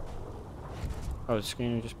scanner. Oh, the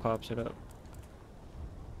scanner just pops it up.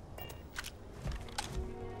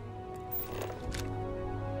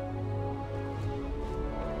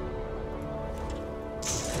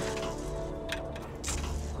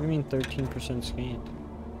 What do you mean 13% scanned?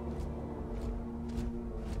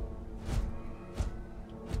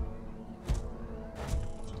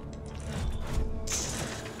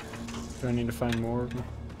 Do I need to find more of them?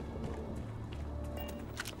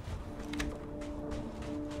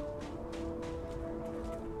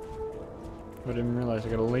 I didn't realize I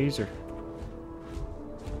got a laser.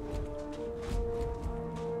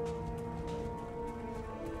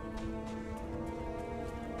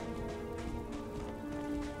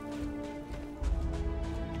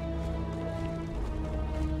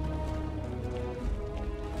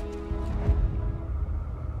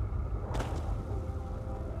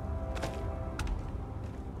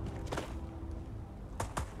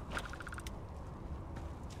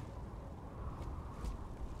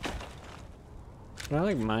 Can I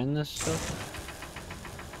like mine this stuff?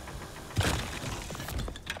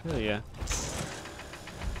 Hell yeah.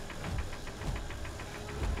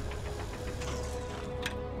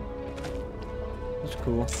 That's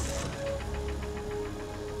cool.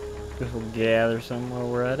 Guess we'll gather some while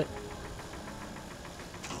we're at it.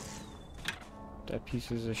 That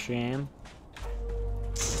piece is a sham.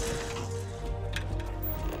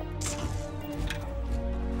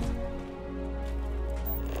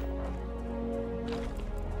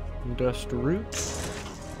 Dust root.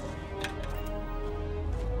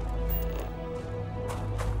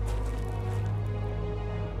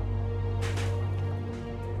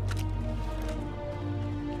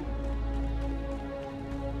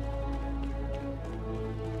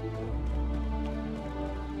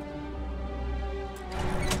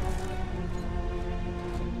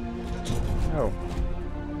 Oh.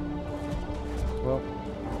 Well,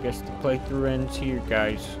 I guess the playthrough ends here,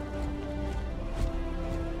 guys.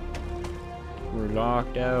 We're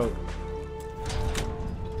locked out.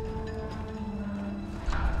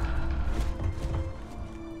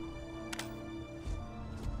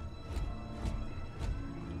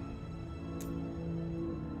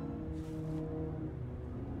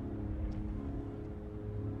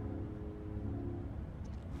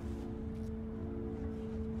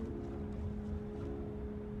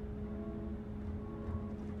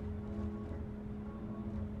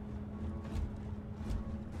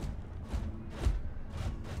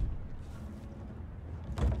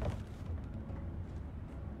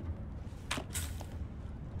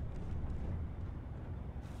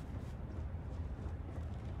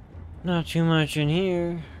 Not too much in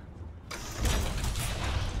here. Let's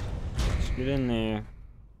get in there.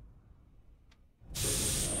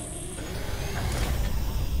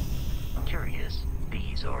 Curious.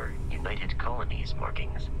 These are United Colonies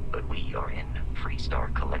markings, but we are in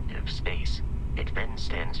Freestar Collective space. It then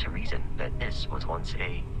stands to reason that this was once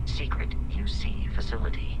a secret UC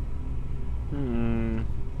facility.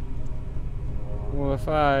 Well, if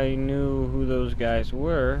I knew who those guys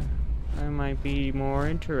were, I might be more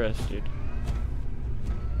interested.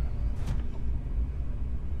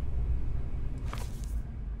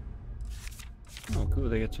 Oh, cool.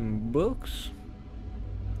 They got some books.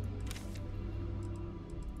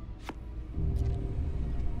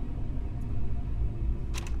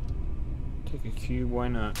 Take a cube, why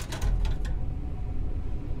not?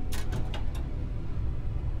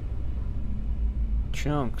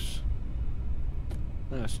 Chunks.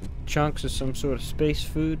 Some chunks of some sort of space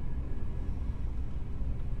food.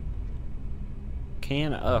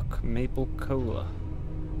 Can of maple cola.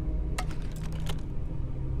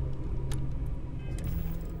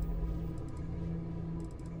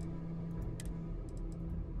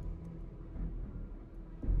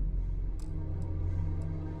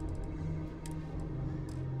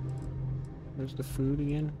 Where's the food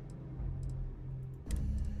again?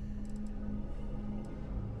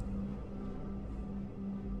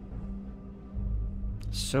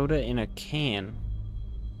 Soda in a can.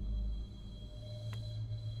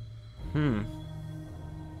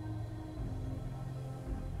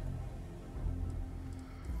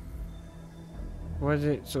 What is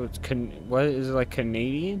it? So it's what is it, like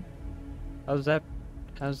Canadian? How's that?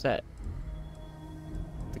 How's that?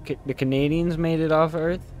 The Canadians made it off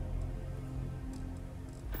Earth?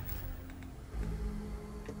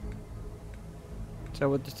 Is that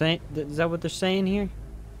what they're saying? Is that what they're saying here?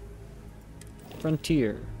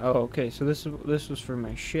 Frontier. Oh, okay. So this was for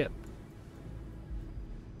my ship.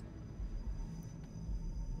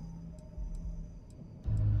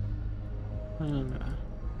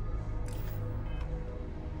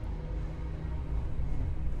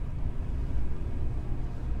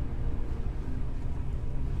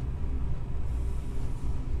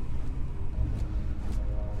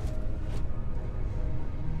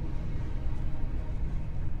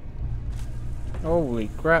 Holy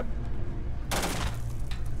crap.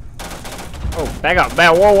 Oh, back up,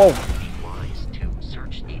 back, whoa, whoa. Be wise to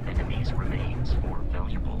search the enemy's remains for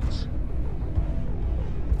valuables.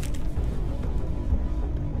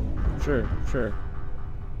 Sure, sure.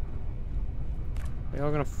 They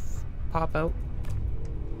all gonna pop out?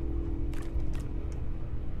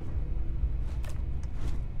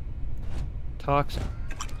 Toxin.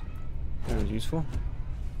 That was useful.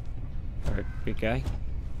 Alright, big guy.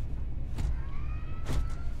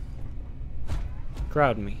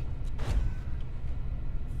 Crowd me.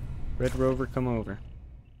 Red Rover, come over.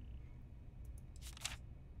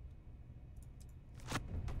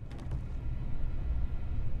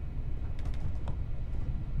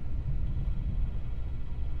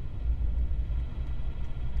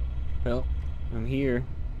 Well, I'm here.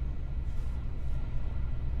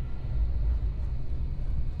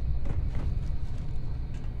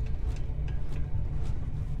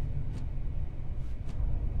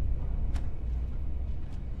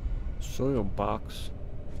 soil box.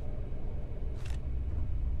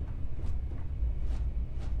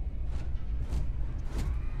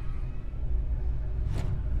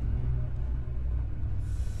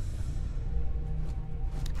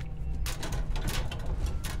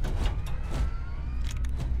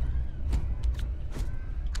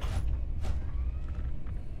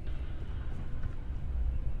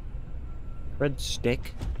 Red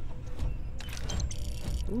stick.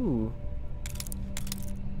 Ooh.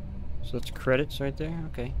 So that's credits right there?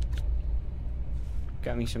 Okay.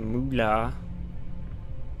 Got me some moolah.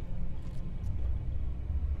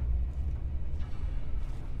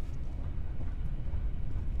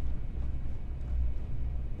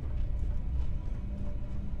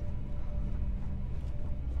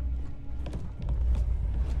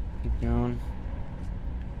 Keep going.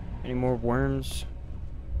 Any more worms?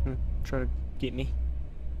 Try to get me.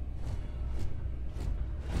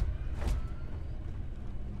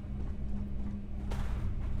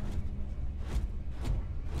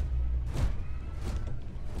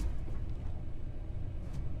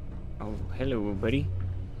 Oh, hello, buddy.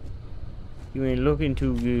 You ain't looking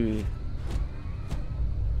too good.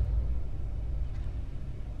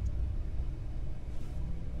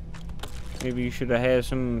 Maybe you should have had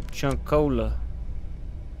some chunk cola.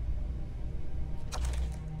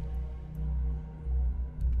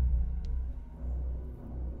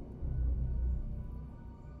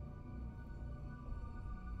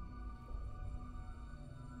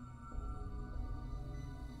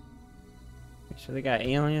 So they got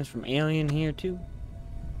aliens from Alien here too?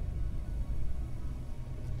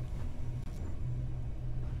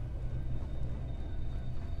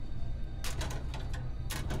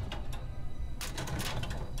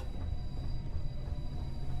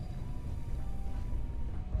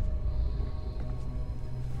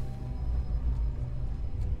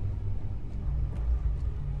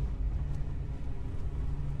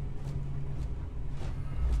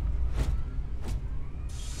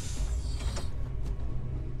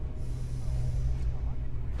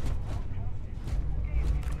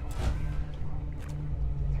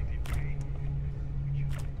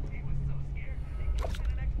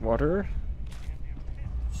 Water,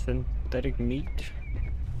 synthetic meat,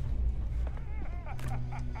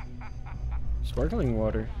 sparkling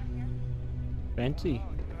water, fancy,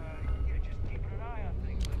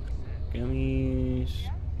 gummies.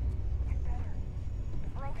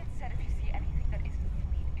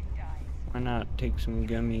 Why not take some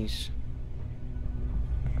gummies?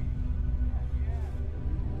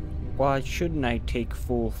 Why shouldn't I take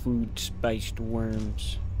full food spiced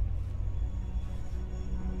worms?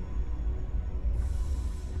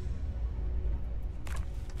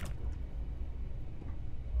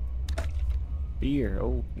 Beer.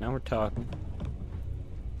 Oh, now we're talking.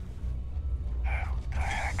 What the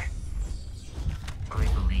heck? I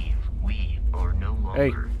believe we are no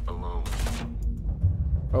longer alone.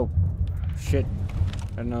 Oh, shit.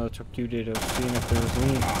 I don't know that's what you did. I was seeing if there was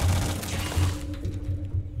lean.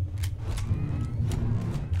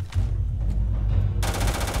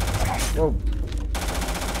 Whoa.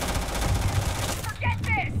 Forget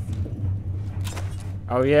this!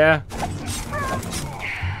 Oh, yeah?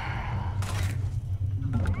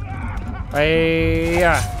 Hey,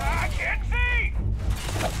 I can't see!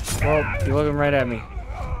 well, you're looking right at me.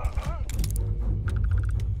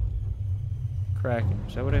 Kraken.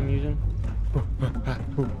 Is that what I'm using?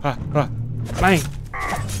 Bang!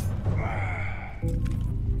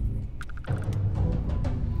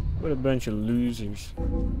 What a bunch of losers.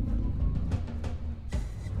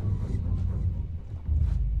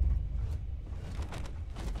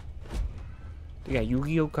 They got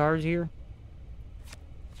Yu-Gi-Oh cards here?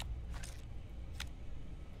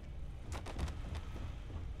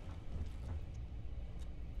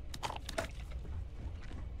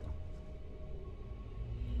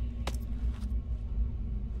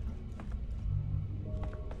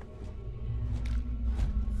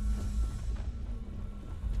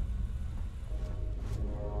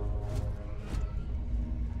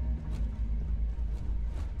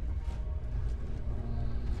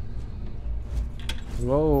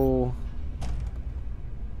 Whoa.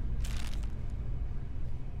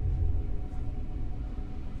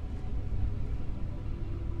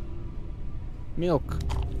 Milk.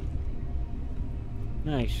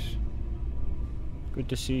 Nice. Good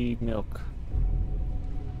to see milk.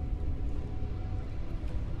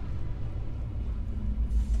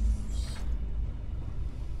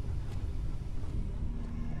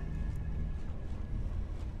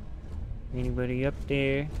 Anybody up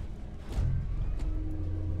there?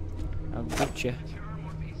 I'll get you.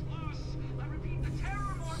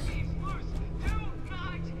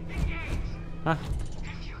 Huh?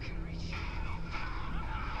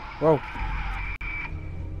 Whoa.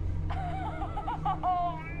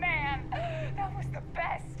 Oh man, that was the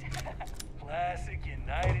best. Classic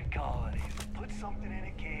United Colonies. Put something in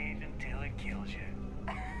a cage until it kills you.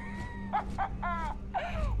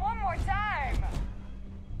 One more time.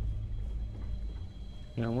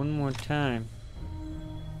 Yeah, one more time.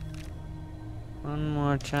 One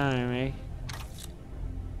more time, eh?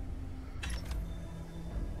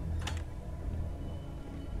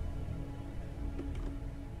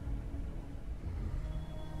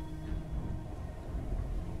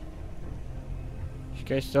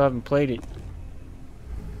 You guys still haven't played it.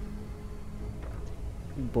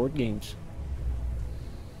 Board games.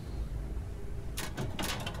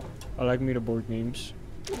 I like me the board games.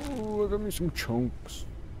 Oh, I got me some chunks.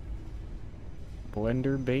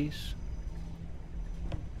 Blender base.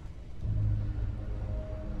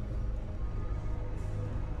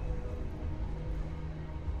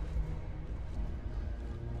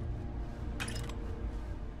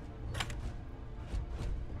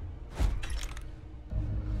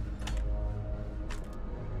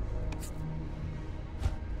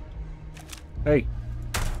 Hey.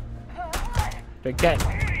 Take that.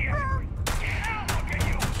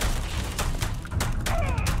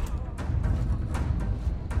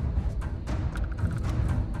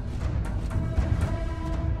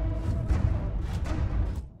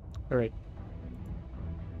 Alright.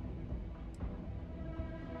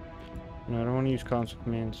 No, I don't want to use console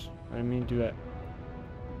commands. I didn't mean to do that.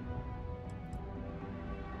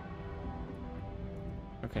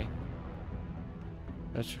 Okay.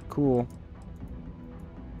 That's cool.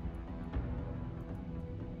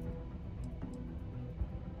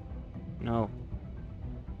 No.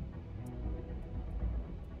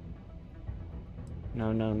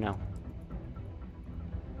 No, no, no.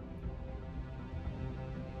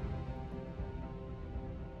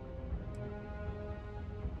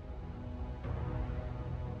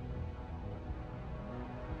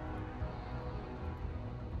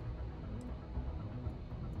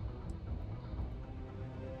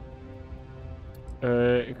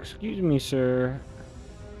 Excuse me, sir.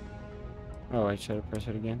 Oh, I should have pressed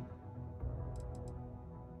it again.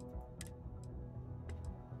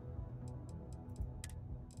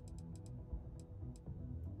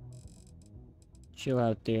 Chill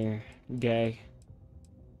out there, guy.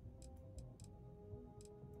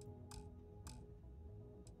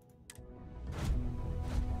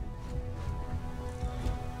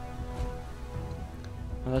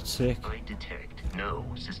 Oh, that's sick. I detect no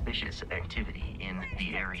suspicious activity in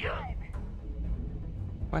the area.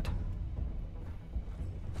 What?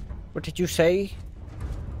 What did you say?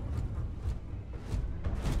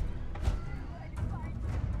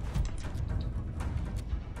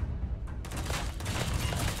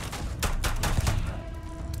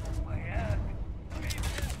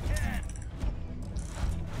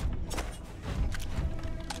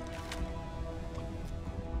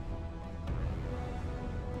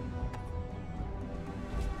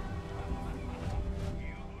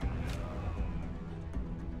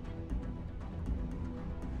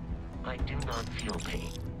 I do not feel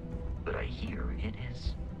pain, but I hear it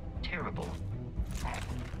is terrible.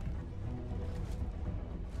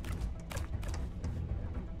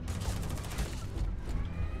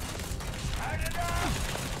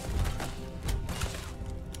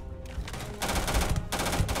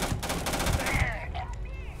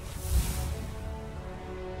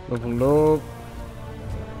 Level up.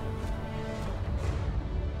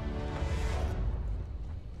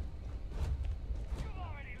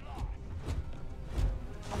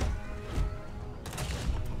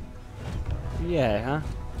 Yeah, huh?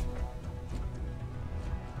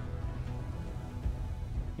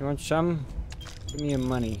 You want some? Give me your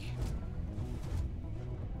money.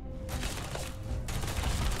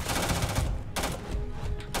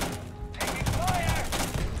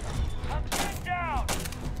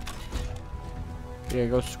 Yeah,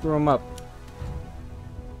 go screw him up.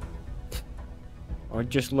 Or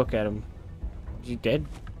just look at him. Is he dead?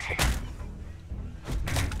 Oh,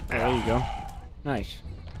 there you go. Nice.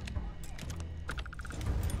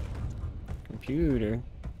 Computer.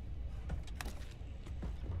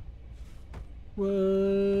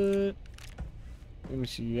 What? Let me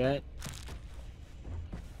see that.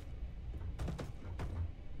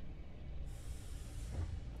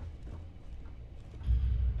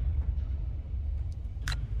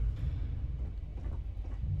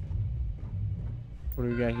 What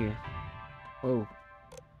do we got here? Whoa.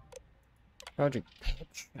 Project Pet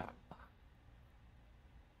Shop.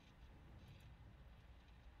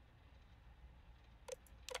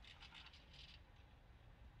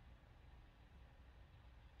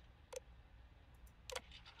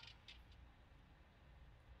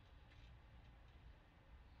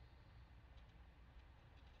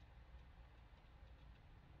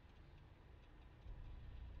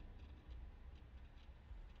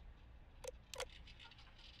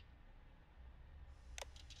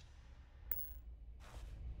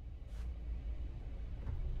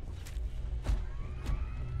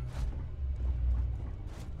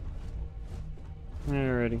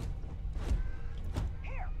 already.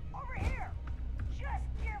 Here, over here. Just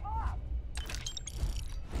give up.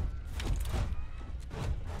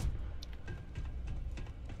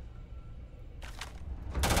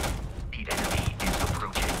 The enemy is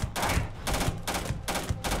approaching.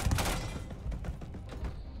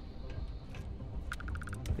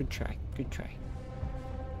 Good try. Good try.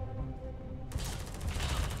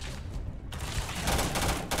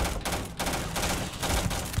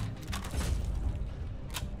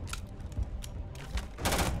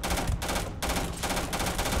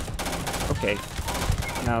 Okay.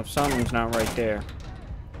 Now something's not right there.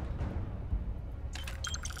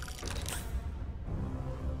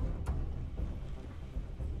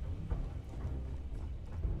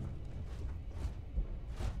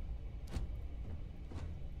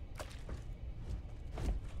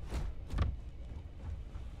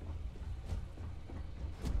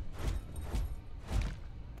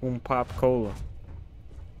 Boom pop cola.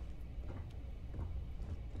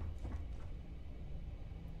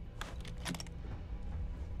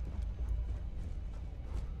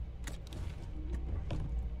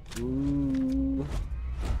 Ooh.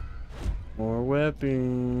 More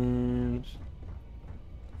weapons.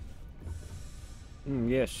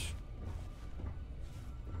 Yes.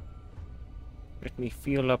 Let me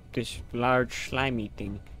feel up this large slimy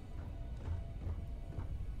thing.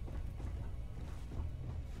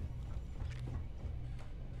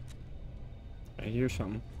 I hear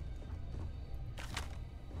something.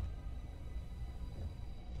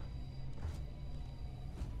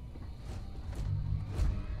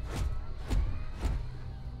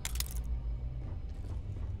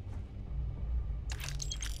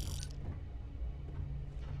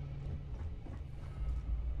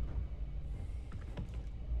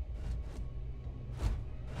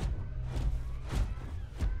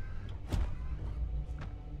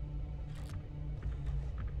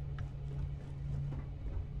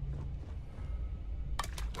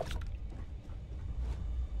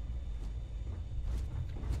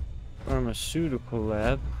 Pharmaceutical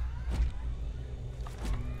lab.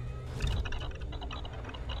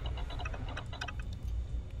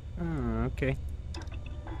 Ah, okay.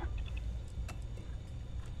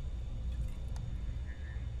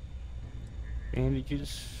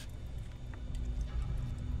 Bandages.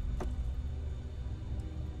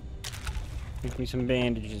 Make me some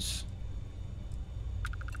bandages.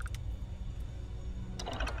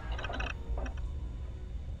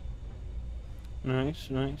 Nice,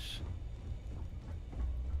 nice.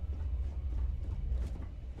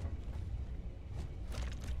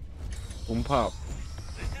 Boom pop.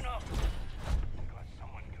 Listen up. We got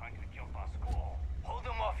someone trying to jump our school. Hold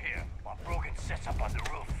them off here while Brogan sets up on the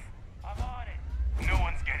roof. I'm on it. No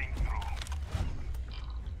one's getting through.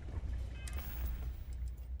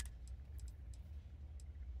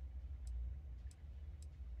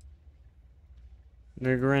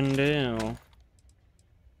 The Grendel.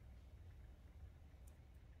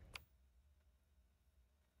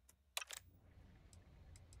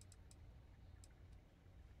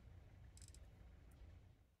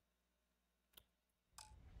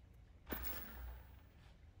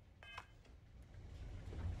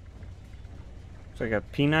 It's like a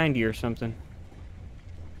P90 or something.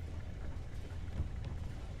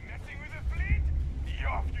 Messing with the fleet? You're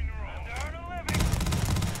off to earn a living.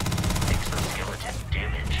 Exoskeleton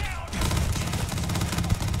damage.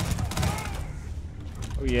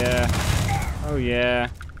 Oh yeah. Oh yeah.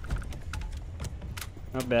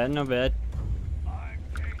 Not bad, not bad.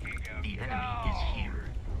 The enemy is here.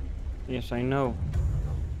 Yes, I know.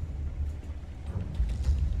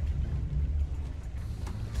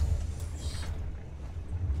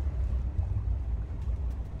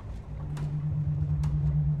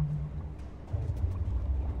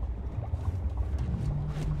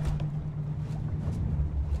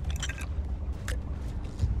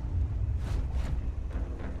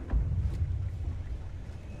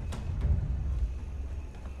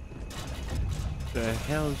 The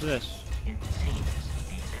hell is this? It seems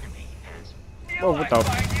the enemy has. Oh, what the? In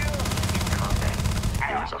combat,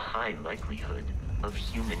 there is a high likelihood of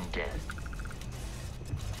human death.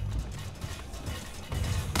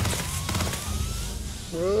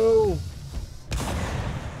 Whoa!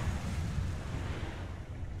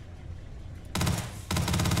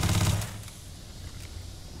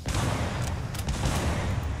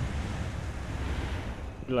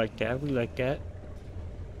 We like that, we like that.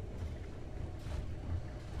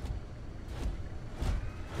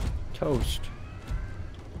 Toast.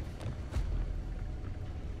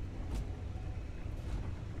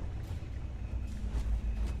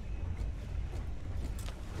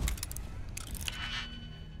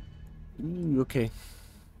 Ooh, okay.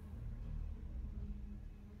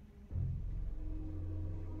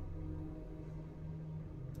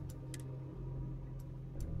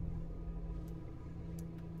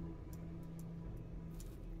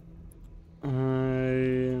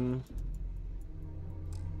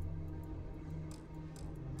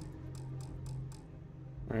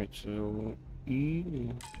 Alright, so E.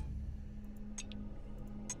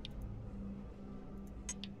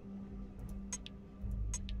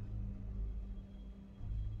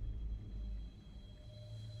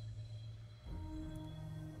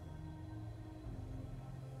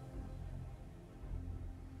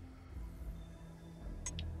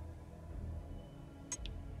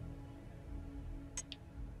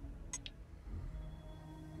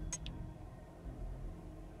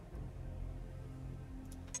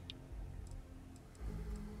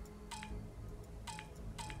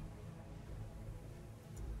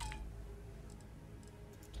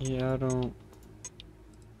 Yeah, I don't.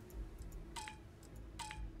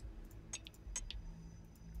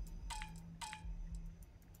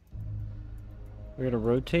 We gotta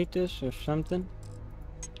rotate this or something?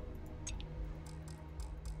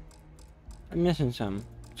 I'm missing something.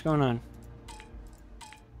 What's going on?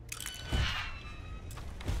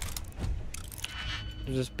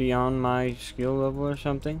 Is this beyond my skill level or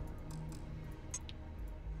something?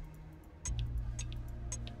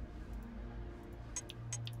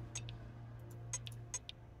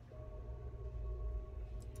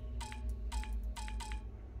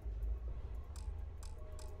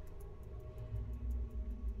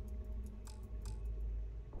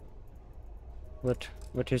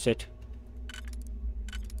 What is it?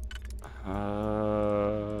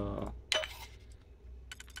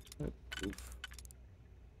 Oof.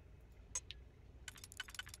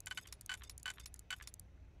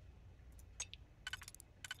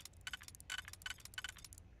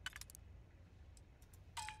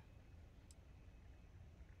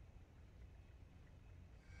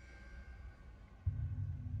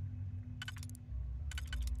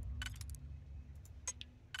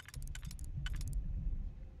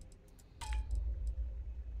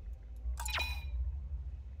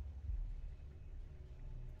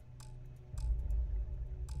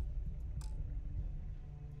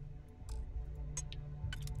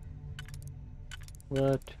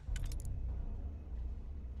 What?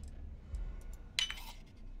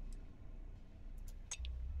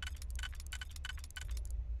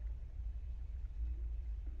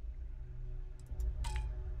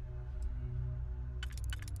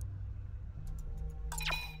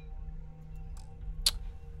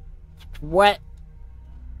 What?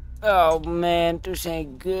 Oh man, this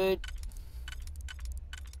ain't good.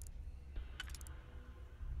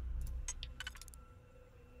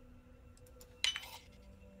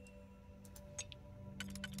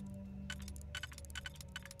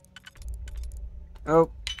 Oh.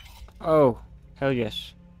 Oh. Hell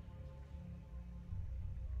yes.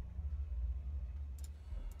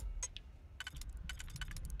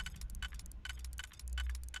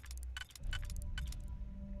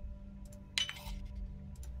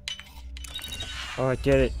 Oh, I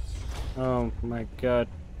did it. Oh my god.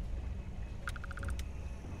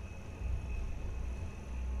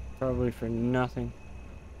 Probably for nothing.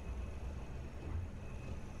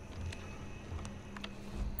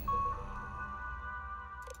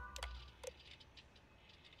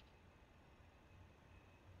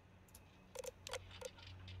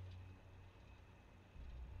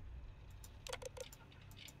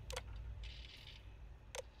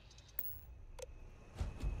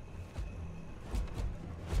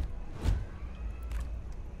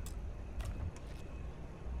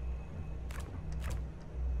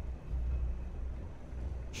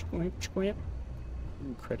 Squamp.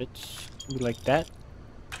 Credits. We like that.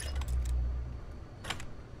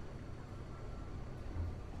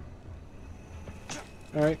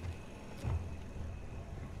 Alright.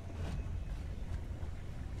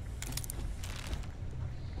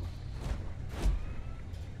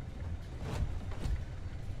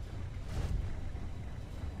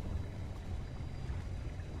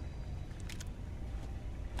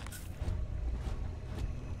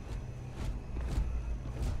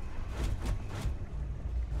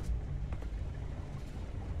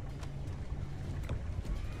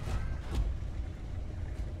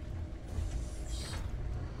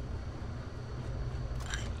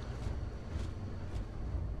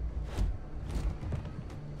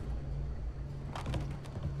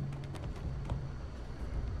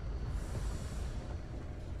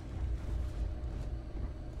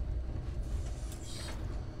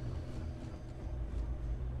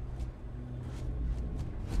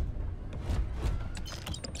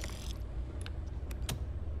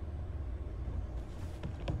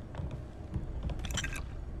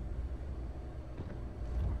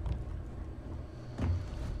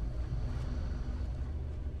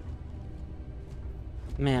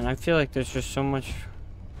 Man, I feel like there's just so much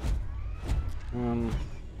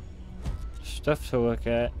stuff to look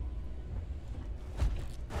at.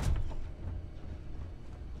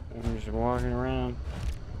 I'm just walking around.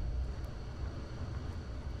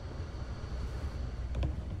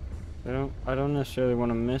 I don't necessarily want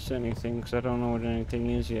to miss anything because I don't know what anything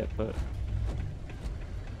is yet, but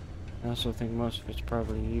I also think most of it's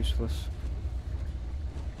probably useless.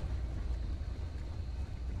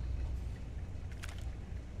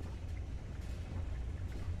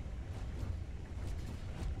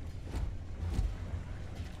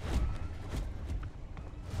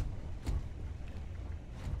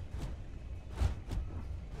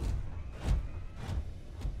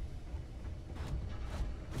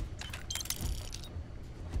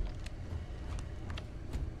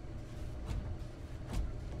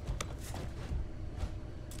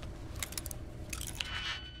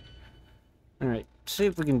 Alright, see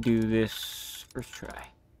if we can do this first try.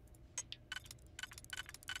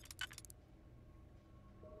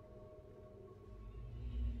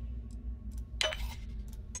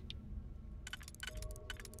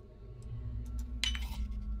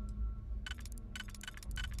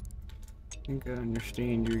 I think I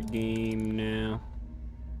understand your game now.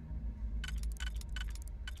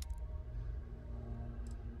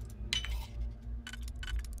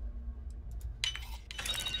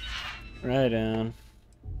 Right on.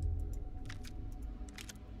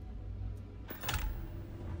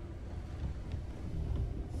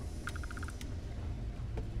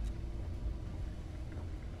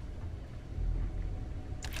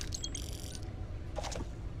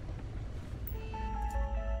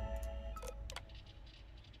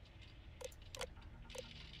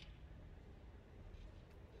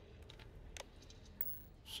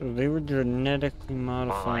 So they were genetically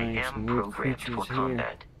modifying While I some am weird programmed creatures for here.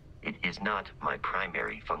 combat, it is not my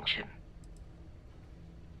primary function.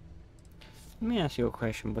 Let me ask you a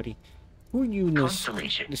question, buddy. Who are you in this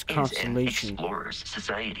Is an constellation? explorers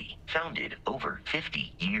society founded over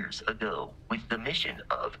 50 years ago with the mission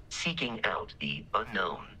of seeking out the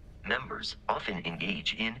unknown. Members often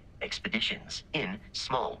engage in expeditions in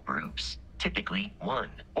small groups, typically 1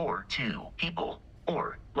 or 2 people,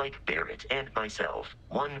 or like Barrett and myself,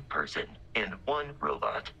 1 person and 1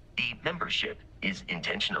 robot. The membership is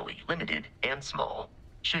intentionally limited and small.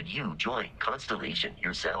 Should you join Constellation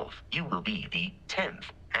yourself, you will be the 10th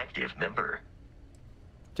active member.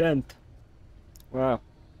 10th. Wow.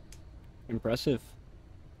 Impressive.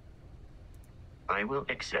 I will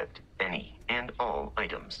accept any and all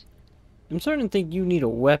items. I'm starting to think you need a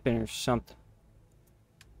weapon or something.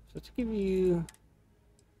 So let's give you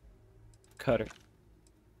cutter.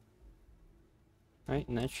 Right,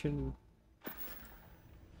 and that should...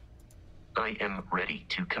 I am ready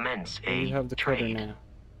to commence a You have the cutter trade. now.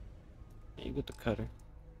 Yeah, you got the cutter.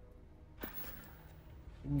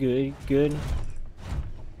 Good, good.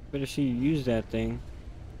 Better see you use that thing.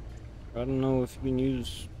 I don't know if you can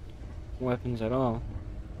use weapons at all.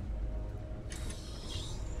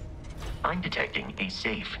 I'm detecting a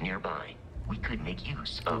safe nearby. We could make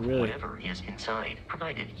use of Really? whatever is inside,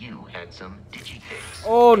 provided you had some digipicks.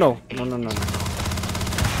 Oh no! No, no, no, no.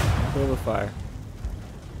 Kill the fire.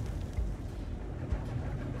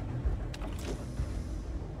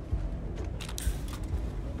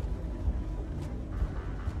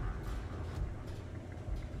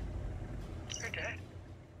 You're dead.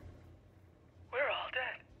 We're all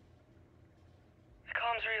dead. The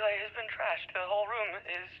comms relay has been trashed. The whole room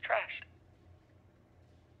is trashed.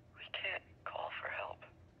 We can't call for help.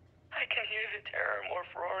 I can hear the terror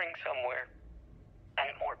morph roaring somewhere.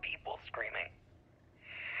 And more people screaming.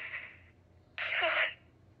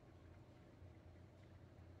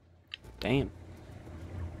 Damn.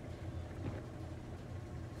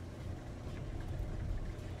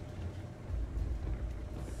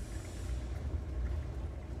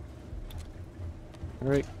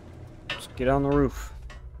 Alright, let's get on the roof.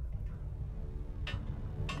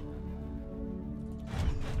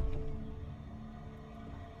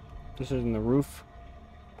 This isn't the roof.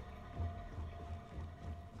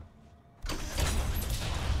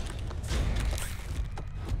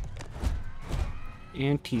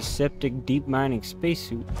 Antiseptic deep mining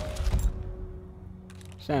spacesuit.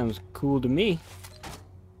 Sounds cool to me.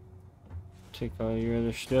 Take all your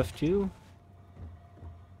other stuff too.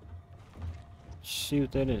 See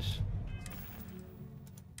what that is.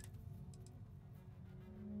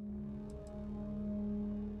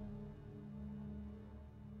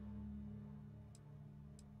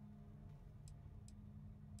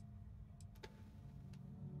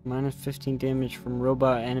 Minus 15 damage from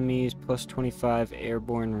robot enemies, plus 25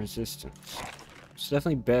 airborne resistance. It's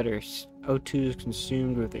definitely better. O2 is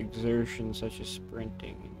consumed with exertion such as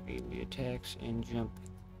sprinting, melee attacks, and jumping.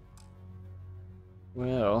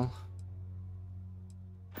 Well...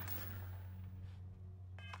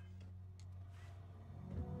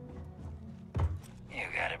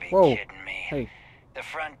 Whoa. kidding me? Hey. The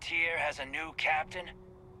Frontier has a new captain?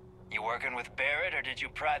 You working with Barrett, or did you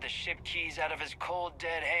pry the ship keys out of his cold,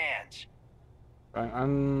 dead hands?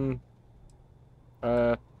 I'm...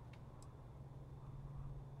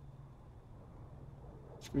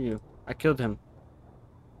 Screw you. I killed him.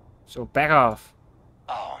 So back off.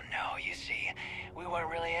 Oh no, you see, we weren't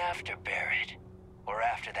really after Barrett. We're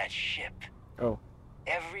after that ship. Oh.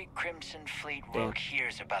 Every Crimson Fleet rogue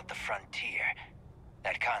hears about the Frontier.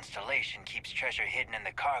 That constellation keeps treasure hidden in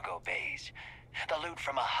the cargo bays. The loot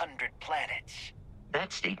from 100 planets.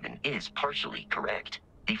 That statement is partially correct.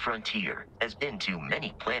 The Frontier has been to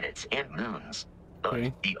many planets and moons.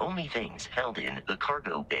 But the only things held in the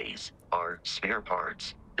cargo bays are spare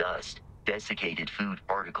parts, dust, desiccated food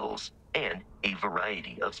particles, and a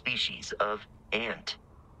variety of species of ant.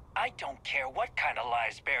 I don't care what kind of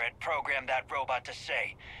lies Barrett programmed that robot to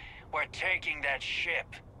say. We're taking that ship.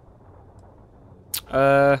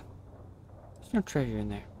 There's no treasure in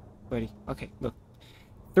there, buddy. Okay, look.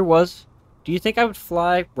 If there was, do you think I would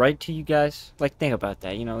fly right to you guys? Like, think about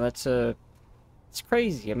that. You know, that's it's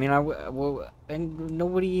crazy. I mean, and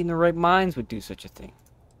nobody in their right minds would do such a thing.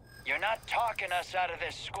 You're not talking us out of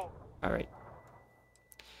this school. All right.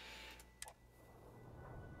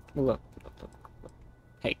 Well, look.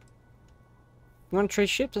 Hey, you want to trade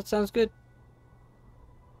ships? That sounds good.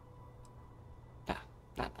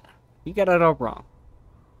 Nah. You got it all wrong.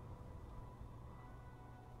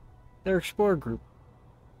 They're Explorer Group.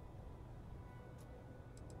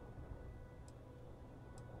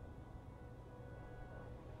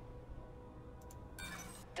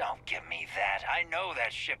 Don't give me that. I know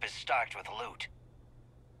that ship is stocked with loot.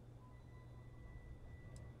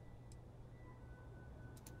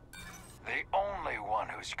 The only one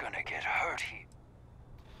who's gonna get hurt here.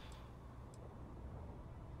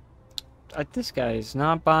 This guy is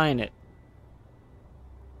not buying it.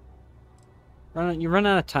 You run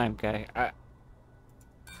out of time, guy.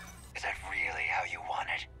 Is that really how you want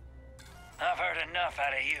it? I've heard enough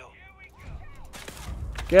out of you.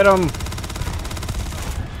 Get him!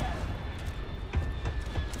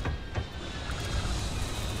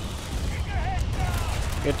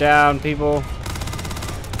 Get down, people.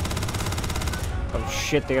 Oh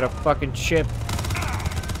shit, they got a fucking ship.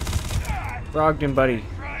 Brogdon, buddy.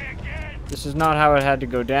 This is not how it had to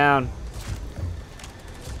go down.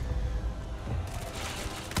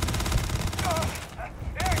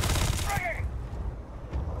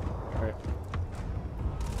 Alright.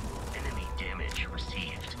 Enemy damage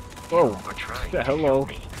received. Whoa. Hello.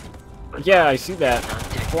 Yeah, I see that.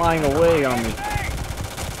 Flying away on me.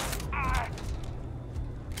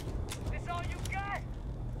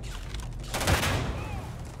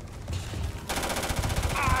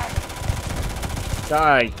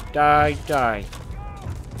 Die, die, die.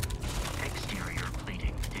 Exterior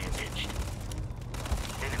plating damaged.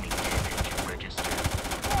 Enemy damage registered.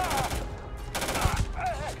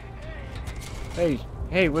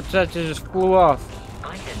 Hey, what's that that just flew off?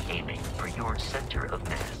 I am aiming for your center of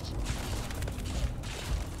mass.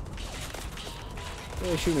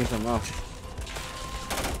 Yeah, shoot me some off.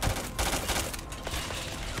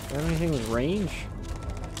 Do you have anything with range?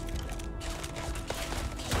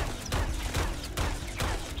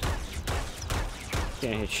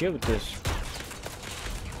 Can't hit shit with this.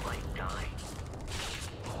 You might die.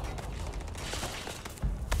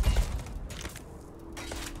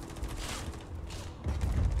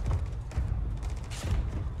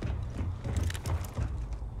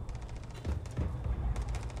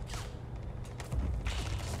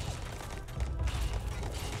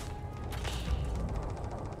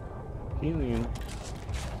 Alien.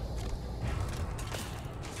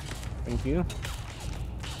 Thank you.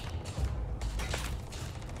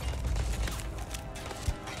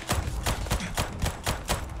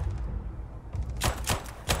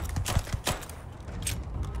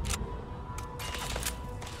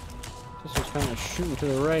 This is kind of shooting to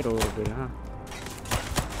the right a little bit, huh?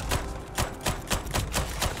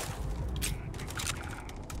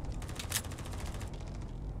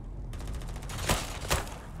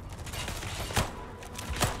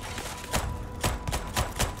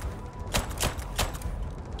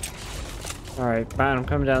 Alright, fine, I'm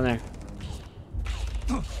coming down there.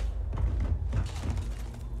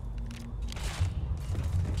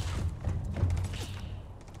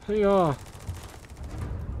 Hey-ya!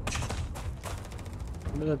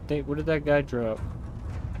 What did that guy drop?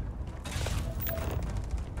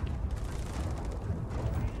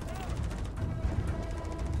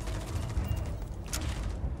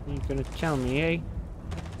 You gonna tell me, eh?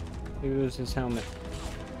 Maybe it was his helmet.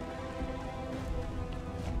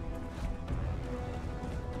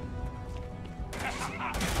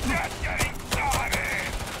 just getting started!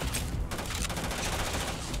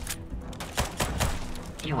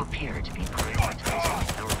 You appear to be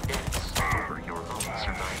prioritizing your deaths over your own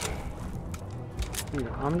survival.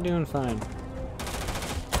 Here, I'm doing fine.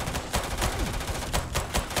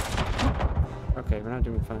 Okay, we're not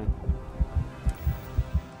doing fine.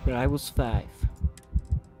 But I was 5.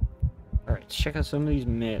 Alright, let's check out some of these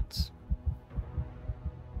meds.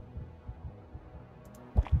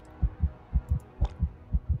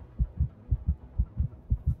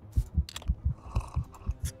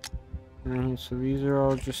 Alright, so these are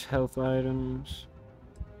all just health items.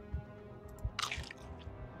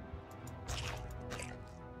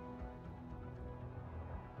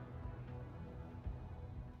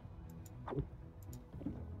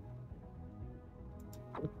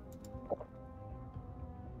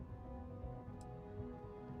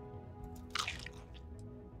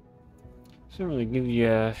 Doesn't really give you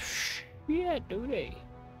a shit, do they?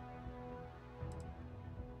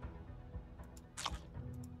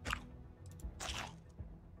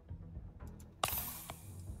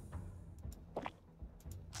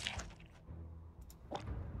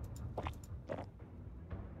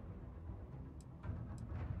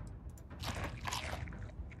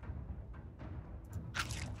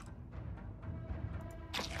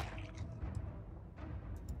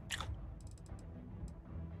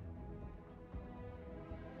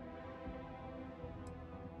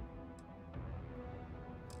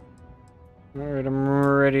 Alright, I'm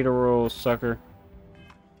ready to roll, sucker.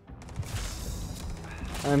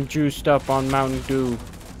 I'm juiced up on Mountain Dew.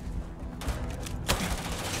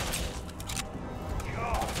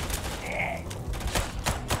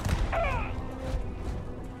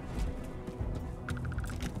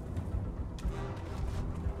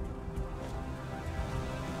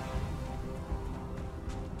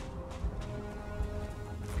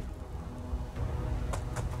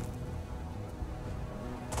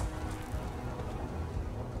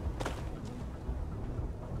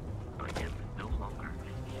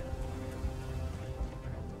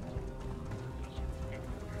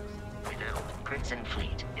 RYZEN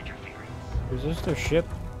fleet interference. Is this their ship?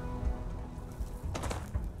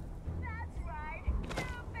 That's right. You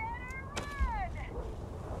better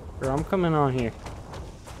run. Here, I'm coming on here.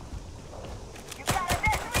 You got it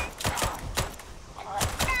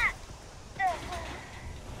this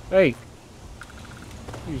Hey!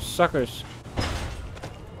 You suckers.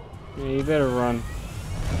 Yeah, you better run.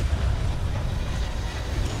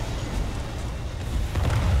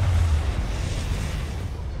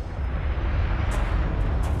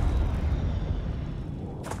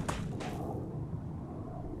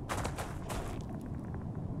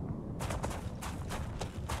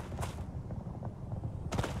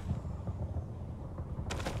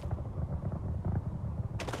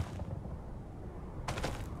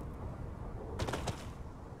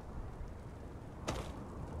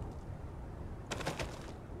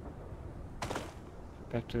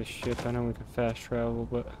 Back to the ship. I know we can fast travel,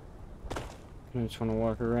 but I just want to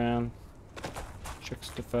walk around, check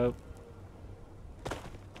stuff out.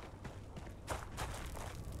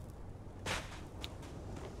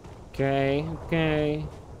 Okay, okay.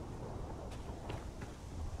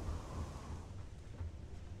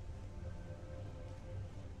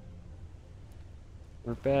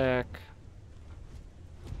 We're back.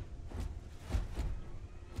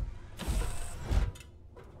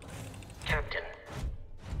 Captain,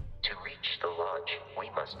 to reach the lodge, we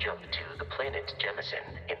must jump to the planet Jemison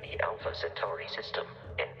in the Alpha Centauri system,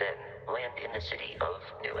 and then land in the city of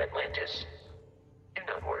New Atlantis. Do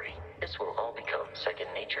not worry, this will all become second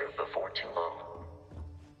nature before too long.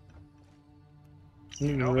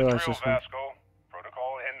 You Know the realize drill, this one. Vasco.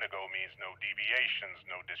 Protocol Indigo means no deviations,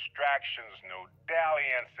 no distractions, no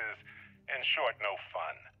dalliances, in short, no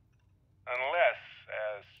fun. Unless,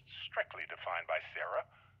 as strictly defined by Sarah,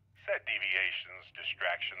 said deviations,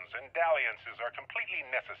 distractions, and dalliances are completely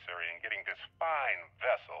necessary in getting this fine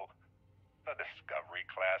vessel, the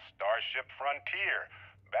Discovery-class Starship Frontier,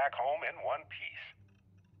 back home in one piece.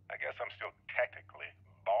 I guess I'm still technically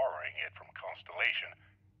borrowing it from Constellation,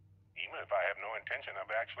 even if I have no intention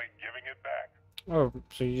of actually giving it back. Oh,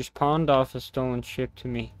 so you just pawned off a stolen ship to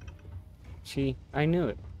me. See, I knew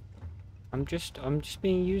it. I'm just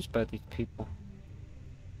being used by these people.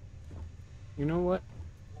 You know what?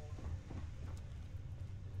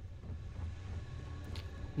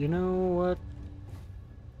 You know what?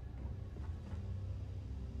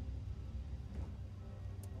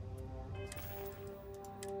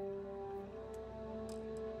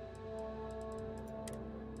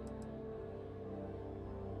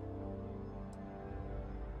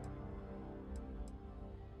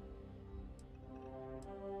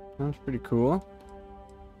 Sounds pretty cool.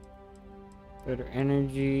 Better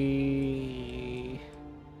energy.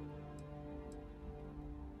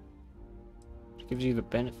 It gives you the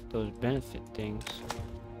benefit, those benefit things.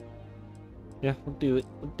 Yeah, we'll do it.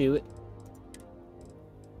 We'll do it.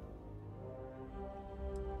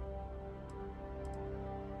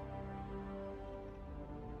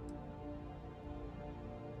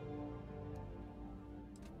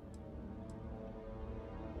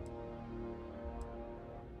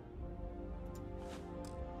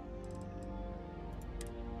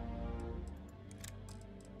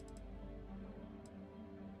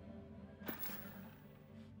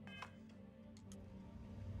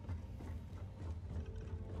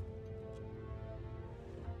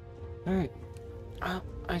 Alright.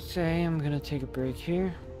 I say I'm gonna take a break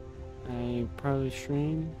here. I probably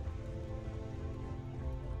stream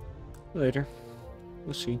later.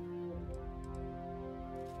 We'll see.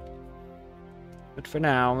 But for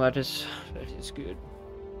now, that is good.